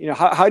that.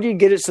 How do you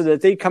get it so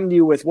that they come to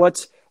you with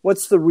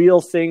what's the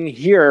real thing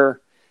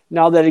here,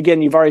 now that,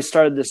 again, you've already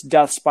started this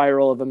death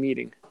spiral of a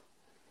meeting?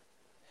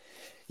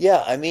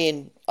 Yeah, I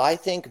mean, I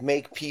think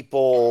make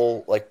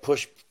people like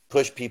push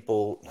push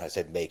people. I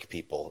said make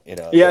people.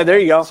 Yeah, there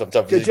you go.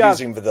 Sometimes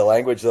using the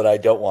language that I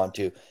don't want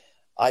to.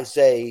 I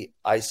say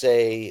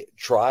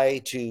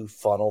try to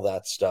funnel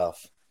that stuff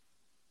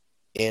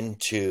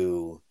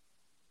into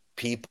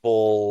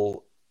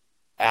people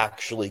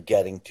actually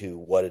getting to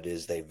what it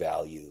is they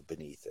value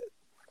beneath it.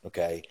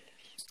 Okay.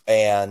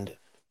 And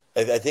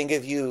I think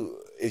if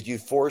you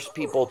force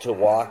people to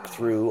walk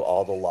through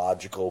all the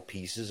logical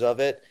pieces of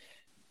it,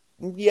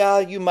 yeah,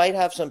 you might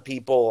have some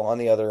people on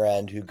the other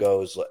end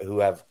who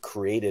have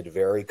created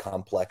very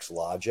complex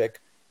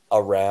logic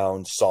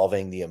around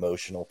solving the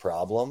emotional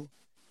problem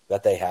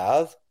that they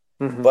have.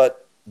 Mm-hmm.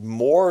 But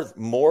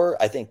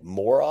I think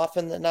more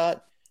often than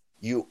not,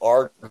 you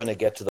are going to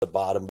get to the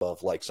bottom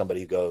of like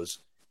somebody who goes,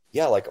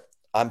 yeah, like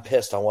I'm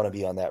pissed. I want to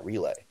be on that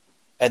relay.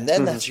 And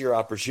then that's your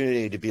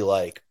opportunity to be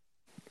like,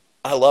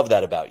 I love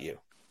that about you.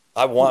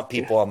 I want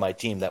people on my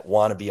team that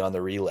want to be on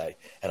the relay.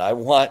 And I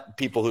want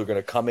people who are going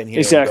to come in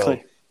here and go,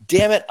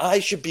 damn it, I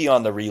should be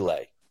on the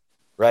relay.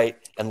 Right.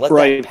 And let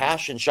that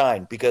passion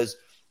shine. Because,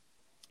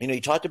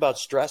 you talked about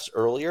stress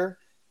earlier.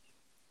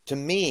 To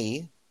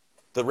me,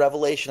 the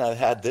revelation I've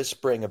had this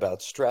spring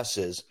about stress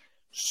is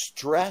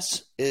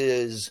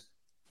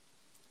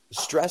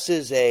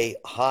a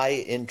high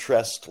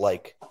interest,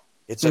 like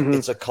it's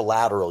a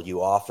collateral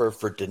you offer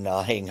for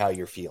denying how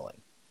you're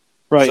feeling.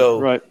 Right. So,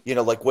 like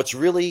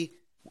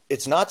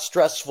it's not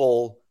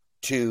stressful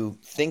to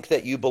think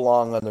that you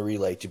belong on the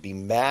relay, to be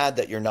mad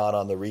that you're not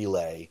on the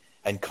relay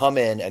and come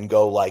in and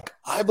go like,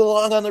 I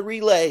belong on the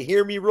relay.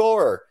 Hear me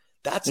roar.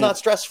 That's not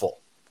stressful.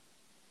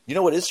 You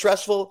know what is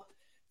stressful?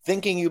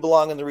 Thinking you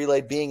belong on the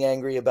relay, being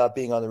angry about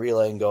being on the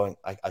relay and going,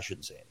 I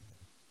shouldn't say anything.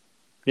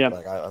 Yeah.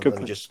 Like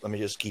let me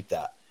just keep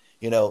that.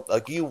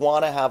 Like you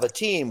want to have a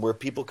team where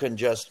people can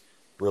just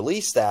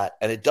release that.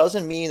 And it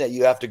doesn't mean that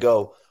you have to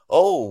go,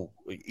 oh,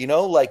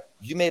 like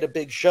you made a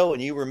big show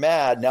and you were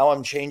mad. Now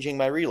I'm changing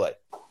my relay.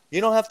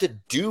 You don't have to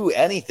do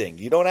anything.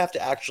 You don't have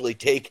to actually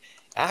take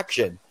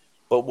action.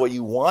 But what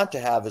you want to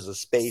have is a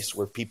space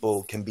where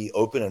people can be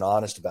open and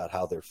honest about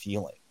how they're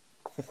feeling.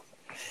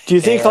 Do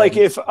you think like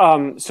if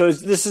so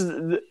this is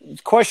the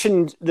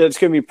question that's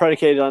going to be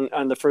predicated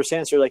on the first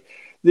answer, like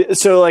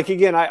so like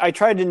again I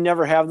tried to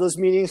never have those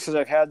meetings because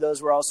I've had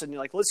those where all of a sudden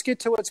you're like, let's get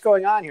to what's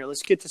going on here,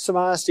 let's get to some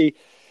honesty.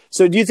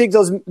 So do you think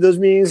those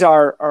meetings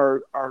are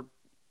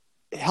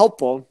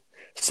helpful?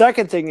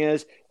 Second thing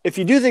is, if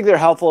you do think they're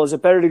helpful, is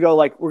it better to go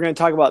like we're going to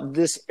talk about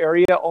this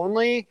area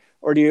only,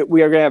 or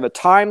we are going to have a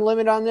time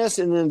limit on this,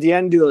 and then at the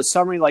end do a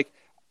summary like,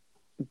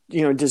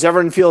 does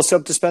everyone feel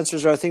soap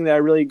dispensers are a thing that I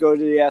really go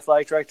to the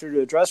athletic director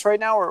to address right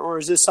now? Or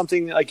is this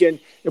something, again,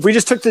 if we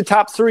just took the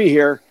top three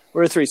here,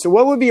 we're three. So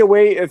what would be a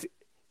way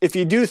if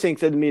you do think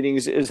that the meeting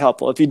is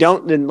helpful? If you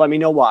don't, then let me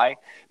know why.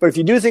 But if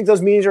you do think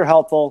those meetings are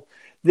helpful,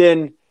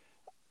 then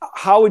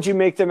how would you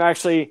make them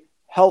actually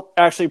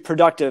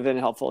productive and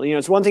helpful?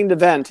 It's one thing to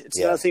vent. It's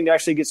another thing to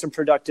actually get some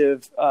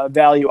productive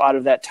value out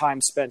of that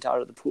time spent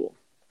out of the pool.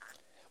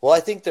 Well, I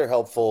think they're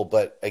helpful,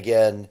 but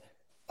again,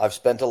 I've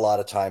spent a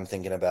lot of time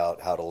thinking about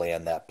how to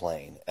land that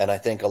plane. And I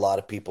think a lot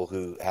of people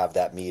who have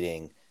that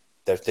meeting,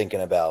 they're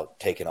thinking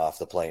about taking off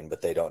the plane,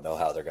 but they don't know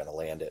how they're going to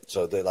land it.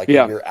 So they're like,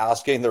 you're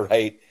asking the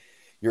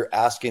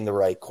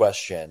right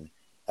question.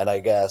 And I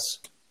guess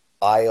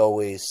I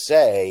always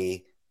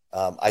say,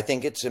 I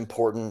think it's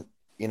important,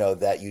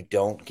 that you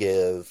don't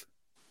give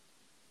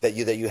that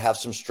you have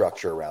some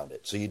structure around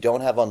it. So you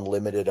don't have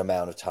unlimited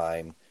amount of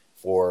time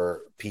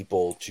for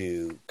people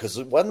to,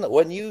 because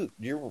when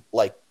you're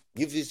like,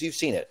 You've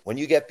seen it when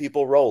you get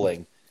people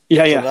rolling.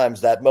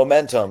 Sometimes that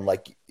momentum,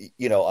 like,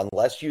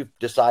 unless you've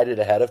decided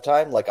ahead of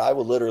time, like I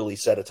will literally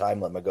set a time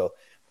limit. Go,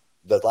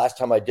 the last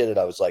time I did it,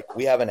 I was like,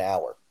 we have an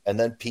hour and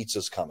then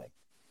pizza's coming.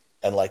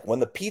 And like, when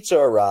the pizza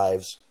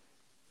arrives,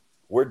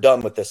 we're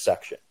done with this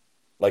section.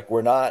 Like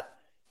we're not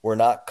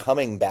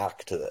coming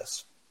back to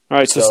this. All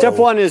right. So step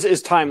one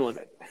is time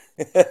limit.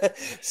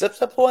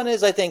 Step one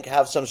is, I think,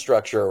 have some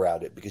structure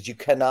around it, because you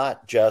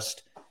cannot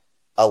just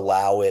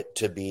allow it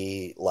to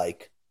be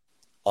like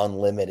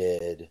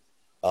unlimited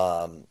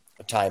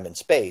time and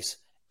space,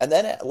 and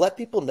then let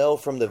people know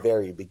from the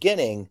very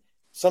beginning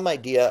some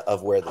idea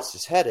of where this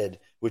is headed,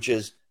 which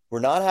is we're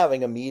not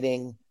having a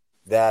meeting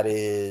that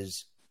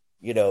is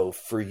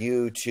for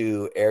you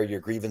to air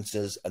your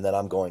grievances and then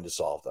I'm going to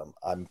solve them.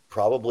 I'm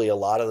probably a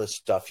lot of the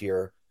stuff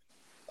here,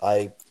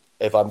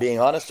 if I'm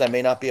being honest, I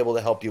may not be able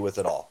to help you with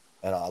it all,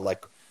 and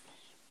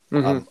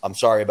I'm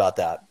sorry about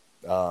that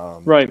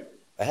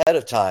ahead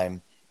of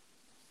time.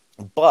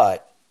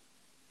 But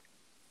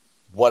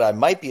what I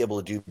might be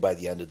able to do by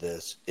the end of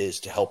this is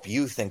to help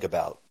you think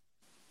about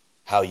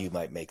how you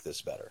might make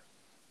this better.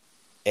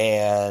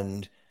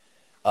 And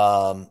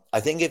I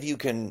think if you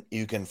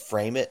can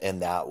frame it in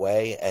that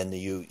way, and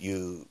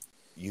you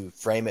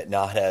frame it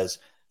not as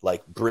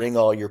like bring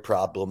all your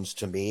problems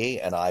to me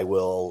and I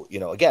will,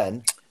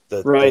 again,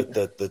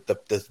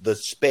 the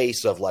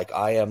space of like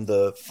I am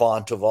the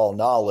font of all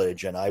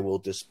knowledge and I will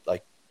just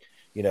like,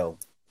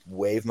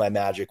 wave my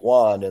magic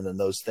wand and then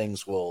those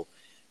things will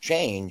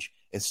change,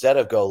 instead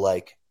of go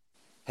like,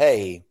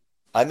 hey,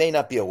 I may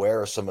not be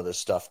aware of some of the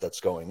stuff that's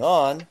going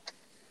on,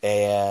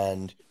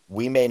 and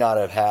we may not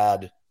have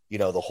had,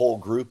 the whole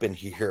group in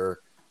here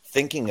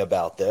thinking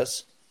about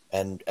this.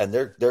 And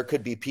there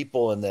could be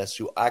people in this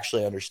who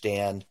actually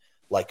understand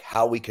like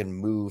how we can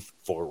move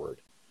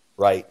forward.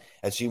 Right.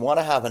 And so you want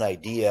to have an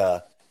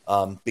idea,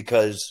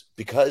 because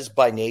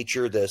by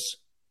nature, this,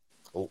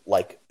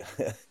 like,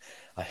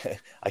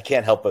 I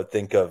can't help but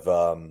think of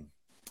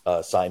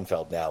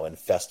Seinfeld now and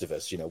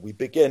Festivus. We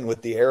begin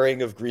with the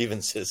airing of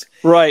grievances,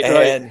 right?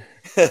 And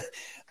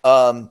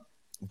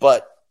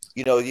but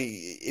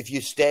if you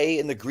stay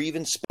in the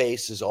grievance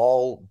space, is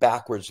all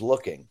backwards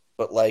looking.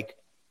 But like,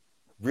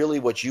 really,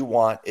 what you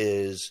want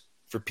is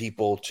for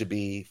people to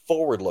be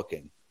forward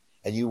looking,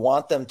 and you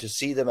want them to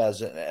see them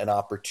as an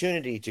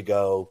opportunity to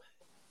go,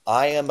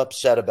 I am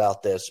upset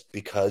about this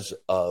because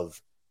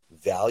of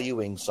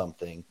valuing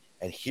something.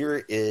 And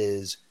here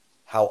is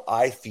how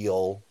I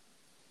feel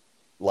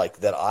like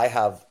that I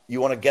have.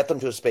 You want to get them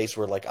to a space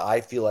where like,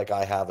 I feel like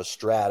I have a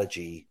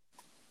strategy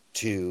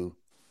to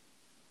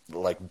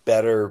like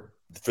better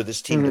for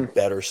this team to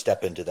better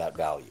step into that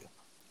value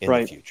in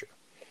the future.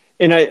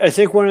 And I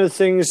think one of the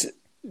things,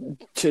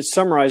 to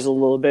summarize a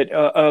little bit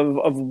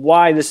of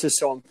why this is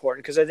so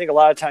important, because I think a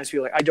lot of times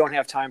people are like, I don't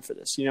have time for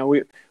this.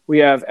 We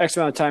have X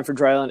amount of time for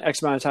dry land,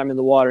 X amount of time in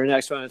the water, and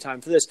X amount of time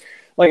for this.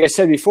 Like I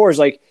said before, is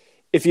like,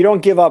 if you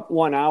don't give up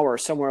 1 hour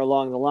somewhere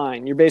along the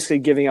line, you're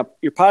basically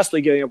you're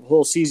possibly giving up a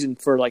whole season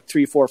for like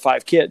 3, 4,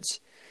 5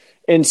 kids.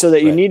 And so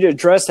that you need to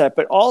address that.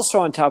 But also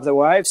on top of that,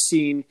 what I've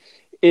seen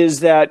is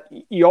that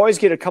you always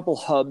get a couple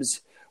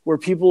hubs where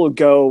people will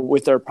go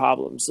with their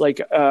problems. Like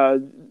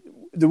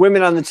the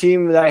women on the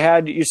team that I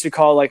had used to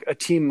call like a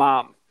team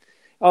mom.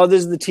 Oh,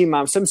 this is the team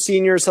mom, some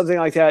senior, something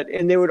like that.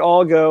 And they would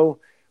all go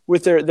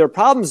with their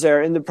problems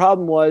there. And the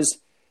problem was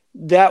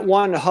that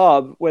one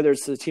hub, whether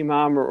it's the team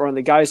mom or on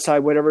the guy's side,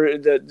 whatever,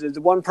 the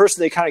one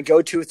person they kind of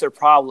go to with their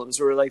problems,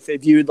 or like they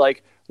viewed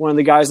like one of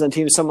the guys on the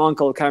team, some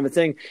uncle kind of a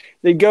thing.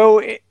 They'd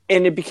go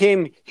and it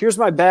became, here's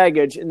my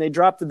baggage. And they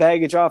dropped the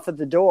baggage off at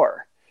the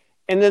door.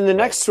 And then the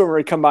next swimmer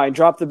would come by and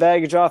drop the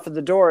baggage off at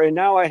the door. And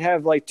now I'd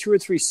have like 2 or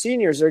 3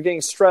 seniors that are getting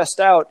stressed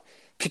out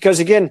because,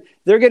 again,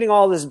 they're getting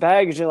all this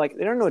baggage and like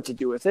they don't know what to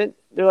do with it.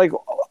 They're like,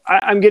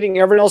 I'm getting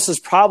everyone else's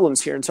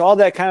problems here. And so all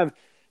that kind of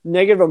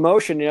negative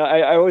emotion,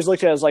 I always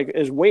looked at it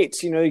as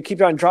weights. You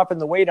keep on dropping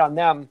the weight on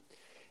them,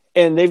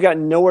 and they've got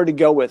nowhere to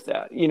go with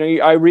that.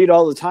 I read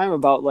all the time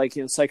about like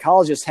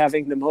psychologists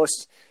having the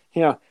most,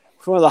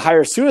 one of the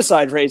higher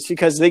suicide rates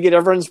because they get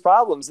everyone's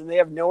problems and they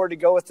have nowhere to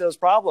go with those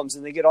problems,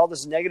 and they get all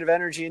this negative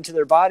energy into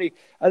their body.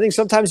 I think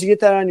sometimes you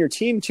get that on your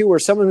team too, where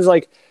someone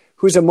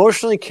who's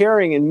emotionally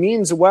caring and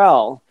means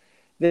well,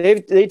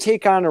 they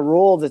take on a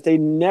role that they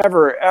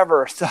never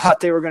ever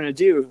thought they were going to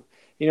do.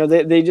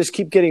 They just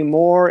keep getting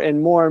more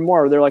and more and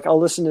more. They're like, I'll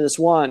listen to this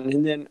one,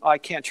 and then I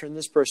can't turn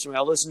this person away.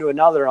 I'll listen to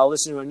another. I'll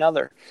listen to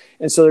another.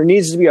 And so there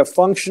needs to be a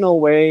functional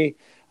way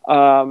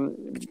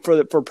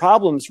for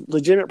problems,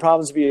 legitimate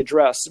problems to be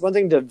addressed. It's one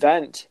thing to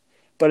vent,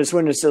 but it's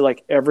when it's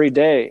like every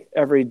day.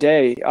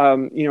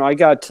 I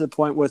got to the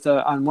point with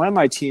on one of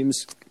my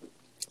teams,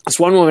 this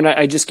one woman,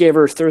 I just gave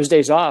her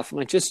Thursdays off. I'm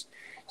like, just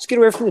get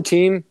away from the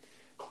team,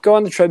 go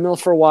on the treadmill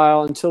for a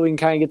while until we can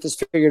kind of get this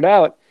figured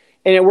out.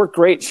 And it worked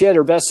great. She had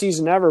her best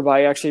season ever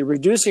by actually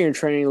reducing her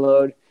training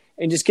load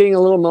and just getting a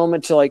little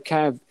moment to like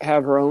kind of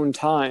have her own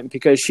time,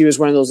 because she was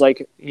one of those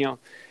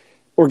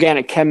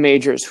organic chem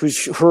majors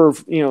whose her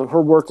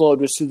workload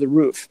was through the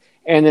roof.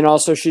 And then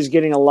also she's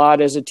getting a lot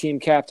as a team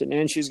captain,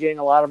 and she's getting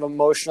a lot of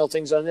emotional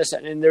things on this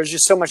end. And there's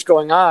just so much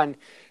going on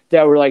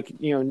that we're like,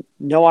 no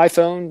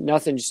iPhone,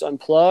 nothing, just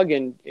unplug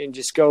and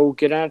just go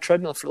get on a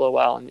treadmill for a little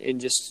while and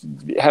just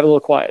have a little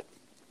quiet.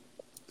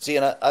 See,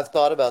 and I've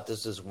thought about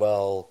this as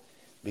well,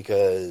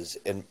 because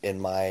in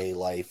my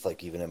life,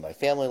 like even in my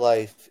family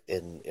life,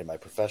 in my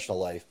professional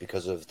life,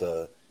 because of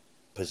the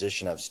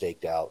position I've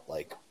staked out,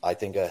 like I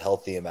think a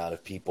healthy amount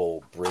of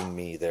people bring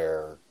me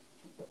their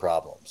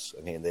problems.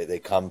 I mean, they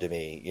come to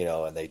me,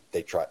 and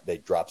they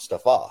drop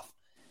stuff off.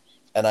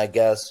 And I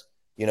guess,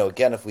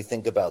 again, if we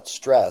think about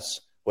stress,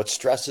 what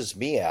stresses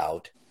me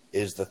out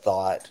is the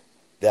thought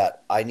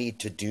that I need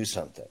to do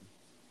something.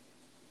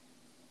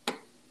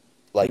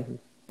 Like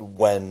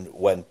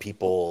when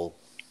people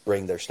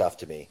bring their stuff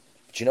to me.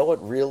 But you know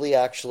what really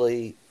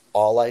actually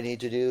all I need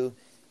to do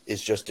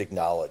is just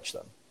acknowledge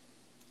them.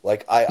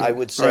 Like I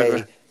would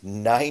say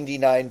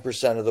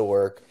 99% of the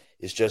work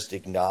is just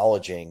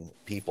acknowledging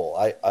people.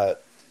 I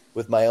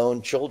with my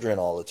own children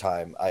all the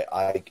time,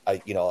 I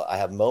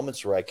have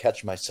moments where I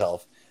catch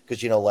myself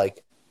because,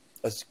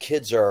 as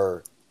kids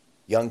are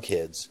young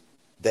kids,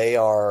 they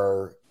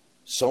are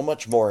so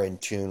much more in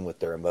tune with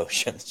their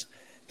emotions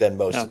than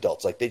most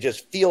adults. Like they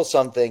just feel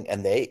something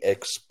and they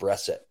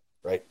express it.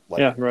 Right.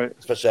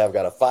 Especially I've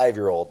got a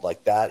 5-year-old,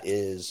 like that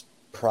is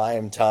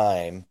prime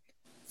time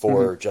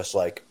for just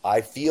like,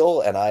 I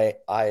feel and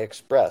I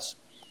express.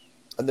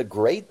 And the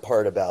great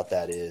part about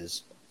that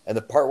is, and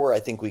the part where I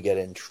think we get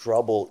in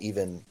trouble,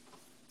 even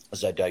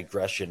as a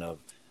digression of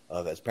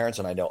as parents,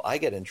 and I know I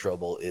get in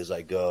trouble, is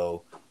I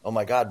go, oh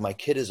my God, my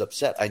kid is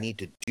upset. I need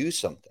to do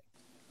something.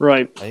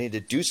 Right. I need to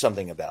do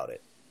something about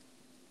it.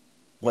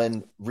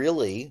 When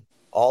really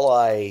all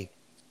I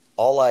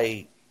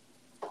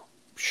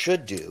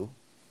should do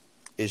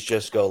is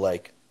just go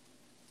like,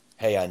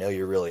 hey, I know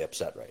you're really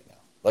upset right now.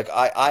 Like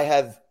I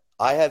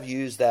have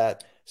used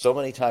that so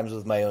many times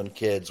with my own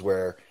kids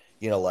where,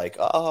 you know, like,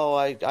 oh,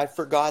 I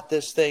forgot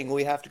this thing.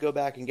 We have to go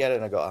back and get it.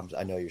 And I go,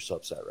 I know you're so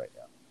upset right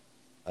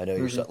now. I know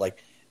you're so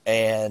like,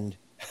 and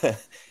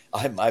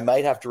I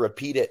might have to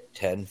repeat it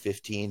 10,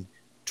 15,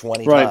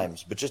 20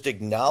 times, but just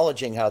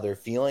acknowledging how they're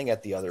feeling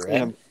at the other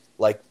end,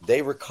 like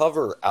they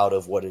recover out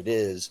of what it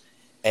is.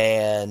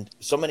 And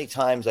so many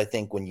times I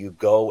think when you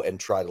go and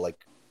try to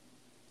like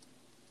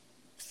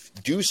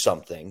do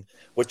something,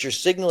 what you're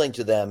signaling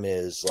to them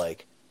is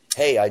like,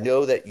 hey, I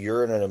know that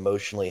you're in an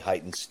emotionally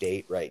heightened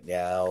state right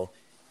now,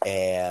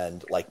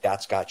 and like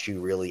that's got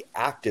you really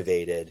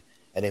activated.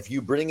 And if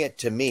you bring it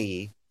to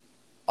me,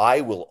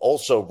 I will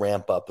also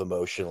ramp up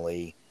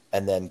emotionally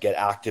and then get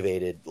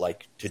activated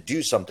like to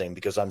do something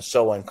because I'm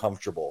so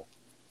uncomfortable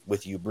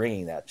with you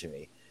bringing that to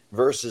me.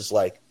 Versus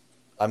like,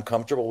 I'm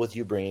comfortable with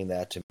you bringing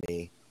that to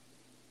me.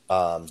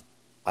 I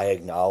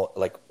acknowledge,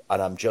 like,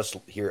 and I'm just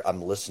here.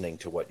 I'm listening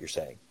to what you're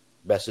saying.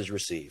 Message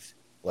received.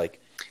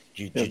 Like,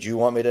 did you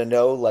want me to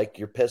know, like,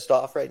 you're pissed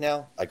off right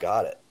now? I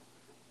got it.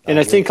 And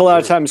I think a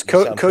lot of times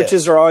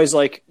coaches are always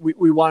like,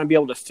 we want to be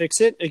able to fix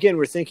it. Again,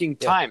 we're thinking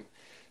time.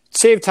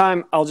 Save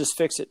time. I'll just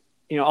fix it.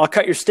 You know, I'll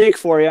cut your steak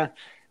for you.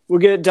 We'll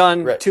get it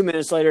done. 2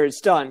 minutes later,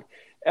 it's done.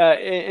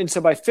 And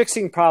so by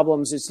fixing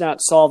problems, it's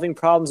not solving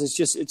problems. It's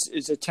just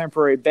it's a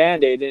temporary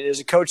Band-Aid. And as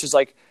a coach, is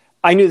like,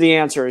 I knew the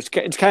answer. It's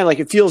kind of like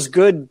it feels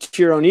good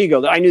to your own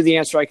ego that I knew the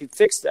answer. I could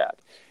fix that.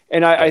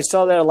 And I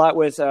saw that a lot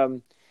with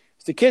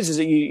the kids is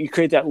that you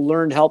create that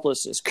learned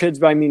helplessness.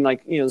 Kids, I mean,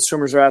 like, you know, the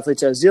swimmers or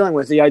athletes I was dealing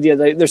with, the idea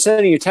that they're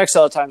sending you texts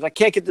all the time. I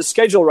can't get the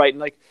schedule right.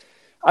 And like,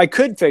 I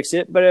could fix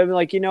it, but I'm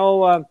like, you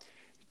know,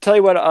 tell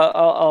you what,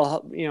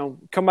 I'll you know,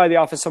 come by the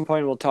office at some point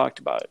and we'll talk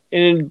about it.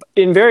 And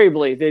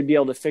invariably they'd be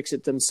able to fix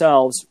it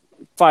themselves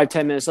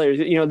 5-10 minutes later.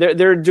 You know,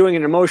 they're doing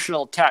an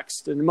emotional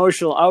text, an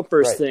emotional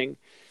outburst thing.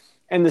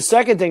 And the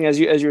second thing, as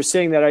you're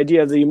saying, that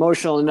idea of the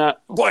emotional and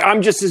not, boy,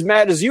 I'm just as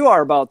mad as you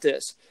are about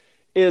this,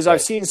 is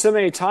I've seen so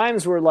many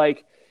times where,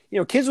 like, you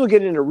know, kids will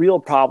get into real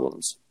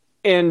problems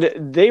and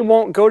they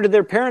won't go to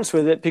their parents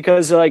with it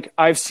because, like,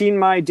 I've seen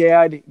my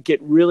dad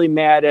get really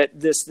mad at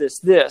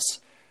this.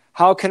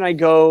 How can I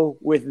go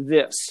with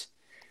this?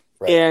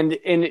 And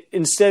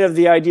instead of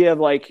the idea of,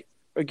 like,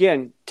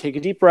 again, take a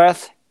deep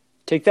breath,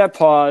 take that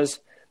pause,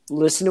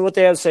 listen to what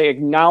they have to say,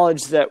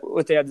 acknowledge that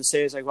what they have to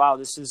say is like, wow,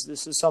 this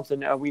is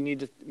something we need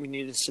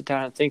to sit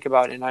down and think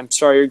about. And I'm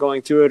sorry you're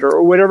going through it,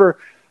 or whatever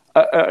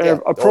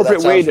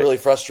appropriate way. Really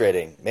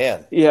frustrating,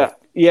 man. Yeah,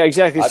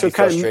 exactly. I'd be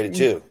frustrated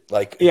too.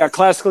 Like,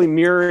 classically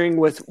mirroring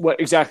with what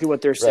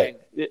they're saying.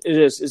 It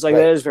is. It's like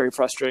that is very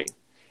frustrating.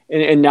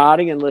 And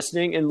nodding and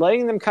listening and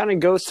letting them kind of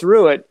go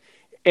through it,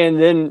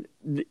 and then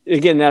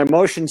again that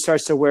emotion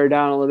starts to wear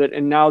down a little bit,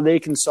 and now they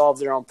can solve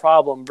their own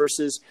problem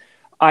versus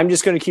I'm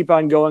just going to keep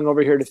on going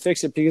over here to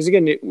fix it. Because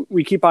again,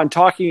 we keep on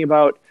talking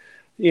about,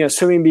 you know,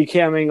 swimming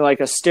becoming like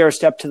a stair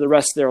step to the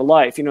rest of their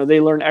life. You know,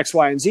 they learn X,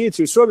 Y, and Z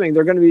through swimming.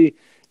 They're going to be,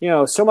 you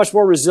know, so much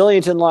more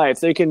resilient in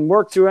life. They can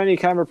work through any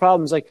kind of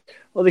problems. Like,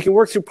 well, they can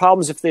work through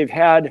problems if they've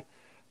had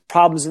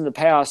problems in the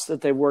past that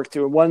they've worked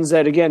through. Ones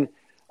that, again,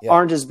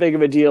 aren't as big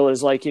of a deal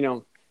as, like, you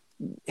know,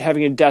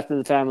 having a death in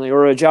the family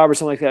or a job or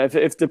something like that.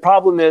 If the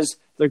problem is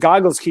their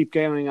goggles keep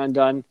going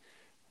undone,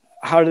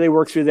 how do they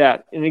work through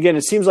that? And again,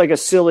 it seems like a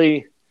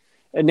silly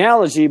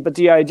analogy, but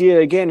the idea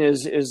again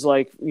is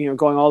like, you know,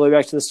 going all the way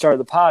back to the start of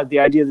the pod, the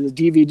idea that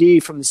the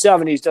DVD from the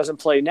 70s doesn't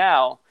play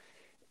now.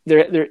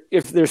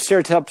 If there's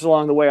stereotypes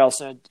along the way, I'll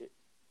say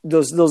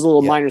those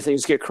little minor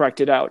things get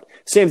corrected out.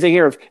 Same thing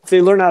here. If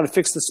they learn how to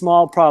fix the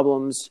small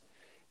problems,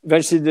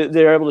 eventually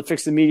they're able to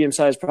fix the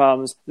medium-sized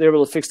problems. They're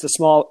able to fix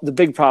the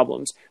big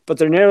problems, but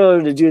they're never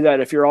able to do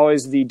that if you're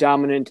always the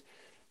dominant,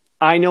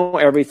 I know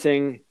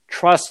everything,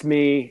 trust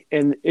me.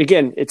 And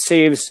again, it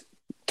saves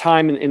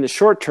time in the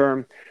short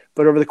term,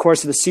 but over the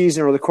course of the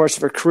season or the course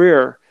of a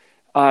career,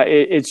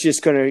 it's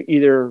just going to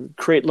either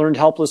create learned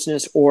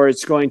helplessness or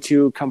it's going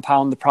to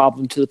compound the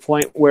problem to the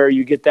point where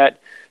you get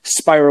that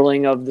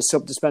spiraling of the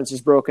soap dispenser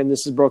is broken,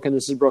 this is broken,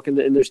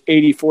 and there's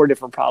 84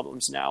 different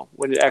problems now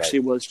when it actually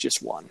was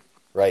just one.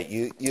 Right.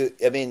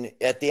 I mean,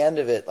 at the end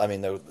of it, I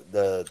mean,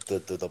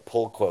 the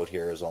pull quote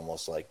here is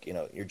almost like, you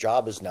know, your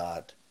job is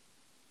not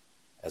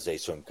as a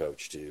swim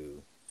coach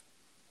to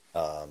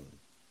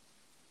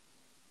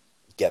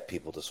get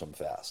people to swim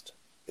fast.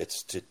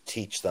 It's to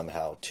teach them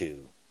how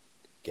to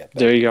get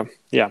better. There you go.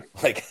 Yeah.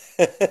 Like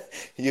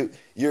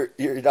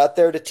you're not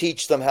there to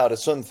teach them how to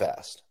swim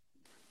fast.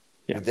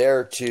 Yeah. You're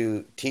there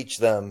to teach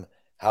them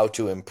how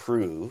to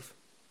improve,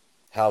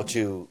 how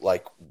to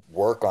like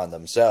work on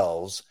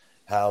themselves,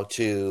 how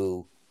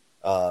to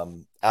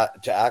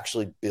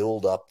actually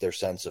build up their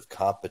sense of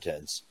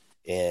competence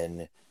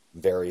in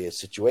various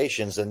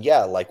situations. And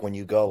yeah, like when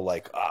you go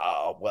like,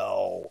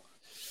 well,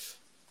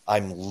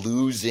 I'm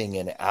losing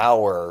an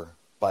hour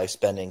by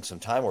spending some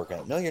time working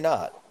on it. No, you're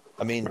not.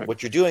 I mean,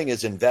 what you're doing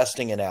is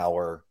investing an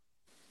hour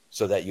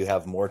so that you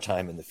have more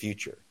time in the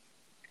future.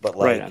 But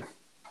like,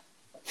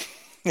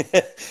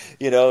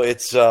 you know,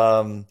 it's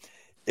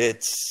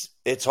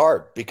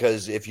hard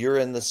because if you're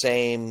in the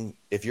same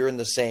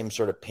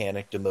sort of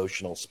panicked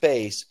emotional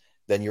space,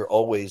 then you're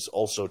always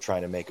also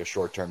trying to make a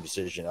short-term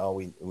decision.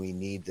 Oh, we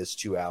need this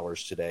 2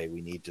 hours today.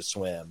 We need to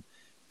swim.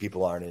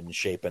 People aren't in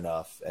shape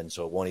enough. And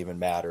so it won't even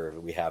matter if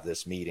we have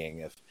this meeting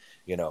if,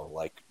 you know,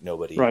 like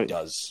nobody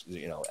does,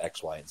 you know,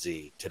 X, Y, and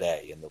Z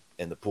today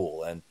in the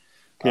pool. And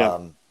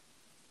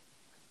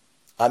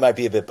I might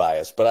be a bit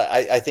biased, but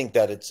I think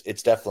that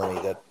it's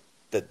definitely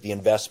that the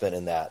investment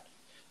in that,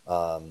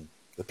 the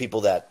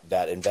people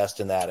that invest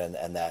in that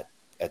and that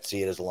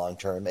see it as a long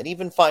term, and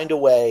even find a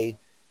way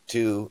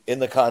to, in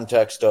the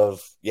context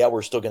of,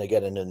 we're still going to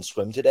get in and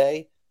swim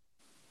today,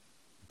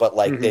 but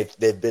like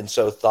they've been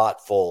so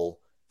thoughtful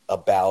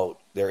about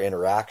their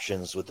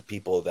interactions with the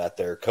people that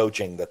they're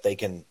coaching that they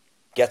can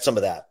get some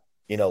of that,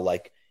 you know,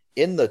 like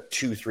in the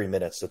 2-3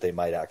 minutes that they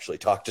might actually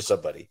talk to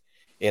somebody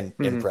in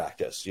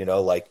practice, you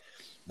know, like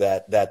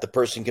that the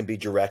person can be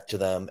direct to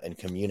them and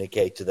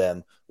communicate to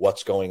them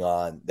what's going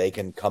on. They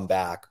can come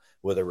back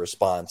with a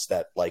response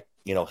that, like,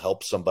 you know,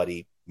 helps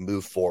somebody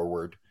move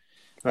forward.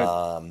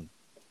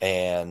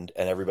 And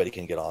everybody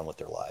can get on with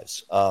their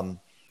lives.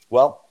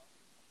 Well,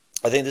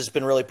 I think this has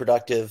been really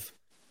productive.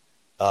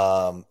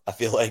 I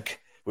feel like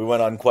we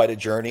went on quite a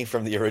journey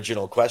from the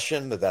original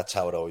question, but that's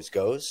how it always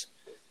goes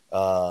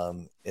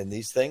in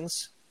these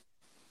things.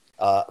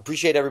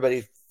 Appreciate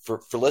everybody for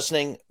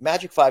listening.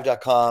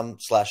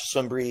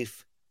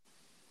 Magic5.com/swimbrief.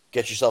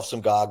 Get yourself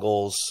some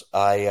goggles.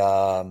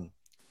 I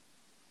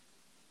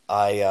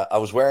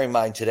was wearing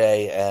mine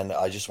today, and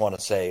I just want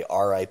to say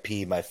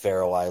RIP my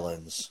Faroe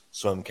Islands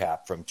swim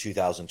cap from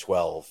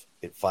 2012.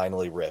 It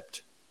finally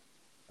ripped.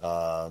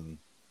 So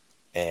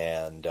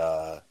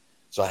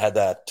I had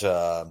that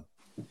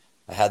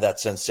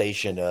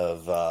sensation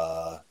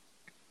of,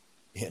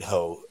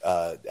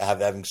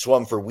 having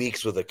swum for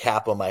weeks with a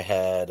cap on my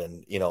head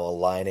and, you know,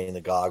 aligning the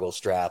goggle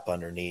strap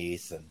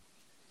underneath. And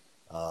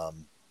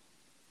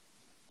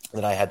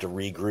then I had to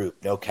regroup,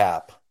 no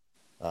cap.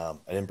 I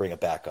didn't bring a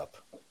backup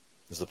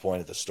is the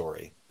point of the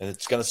story. And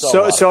it's going to sell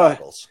a lot of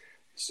goggles.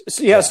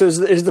 So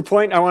is the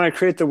point I want to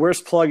create the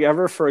worst plug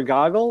ever for a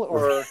goggle,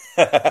 or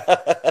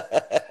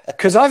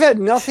because I've had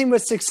nothing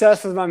but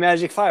success with my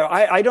Magic 5.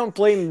 I don't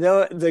blame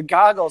the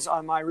goggles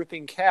on my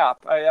ripping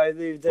cap.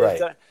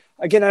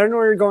 Again, I don't know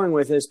where you're going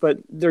with this, but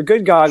they're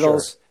good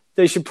goggles. Sure.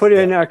 They should put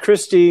in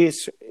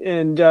Christie's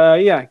and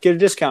get a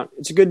discount.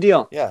 It's a good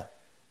deal. Yeah.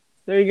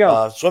 There you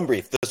go. Swim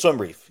brief. The swim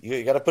brief.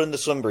 You got to put in the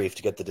swim brief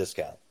to get the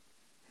discount.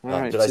 All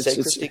right. Did I say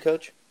Christie,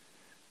 Coach?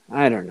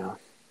 I don't know.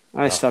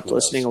 I stopped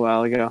listening a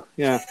while ago.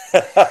 Yeah.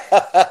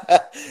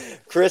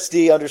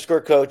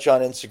 Christie_coach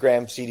on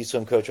Instagram, CD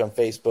Swim Coach on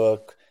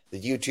Facebook, the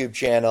YouTube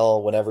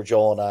channel. Whenever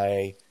Joel and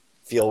I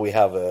feel we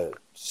have a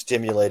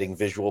stimulating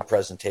visual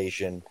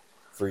presentation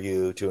for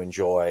you to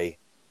enjoy.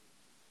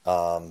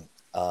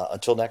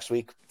 Until next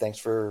week, thanks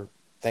for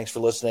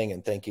listening,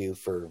 and thank you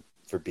for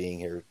being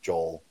here,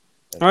 Joel.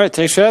 All right,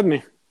 thanks for having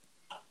me.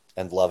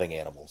 And loving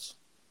animals.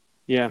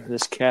 Yeah,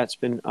 this cat's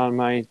been on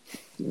my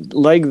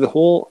leg the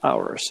whole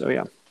hour, so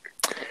yeah.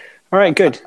 All right, good.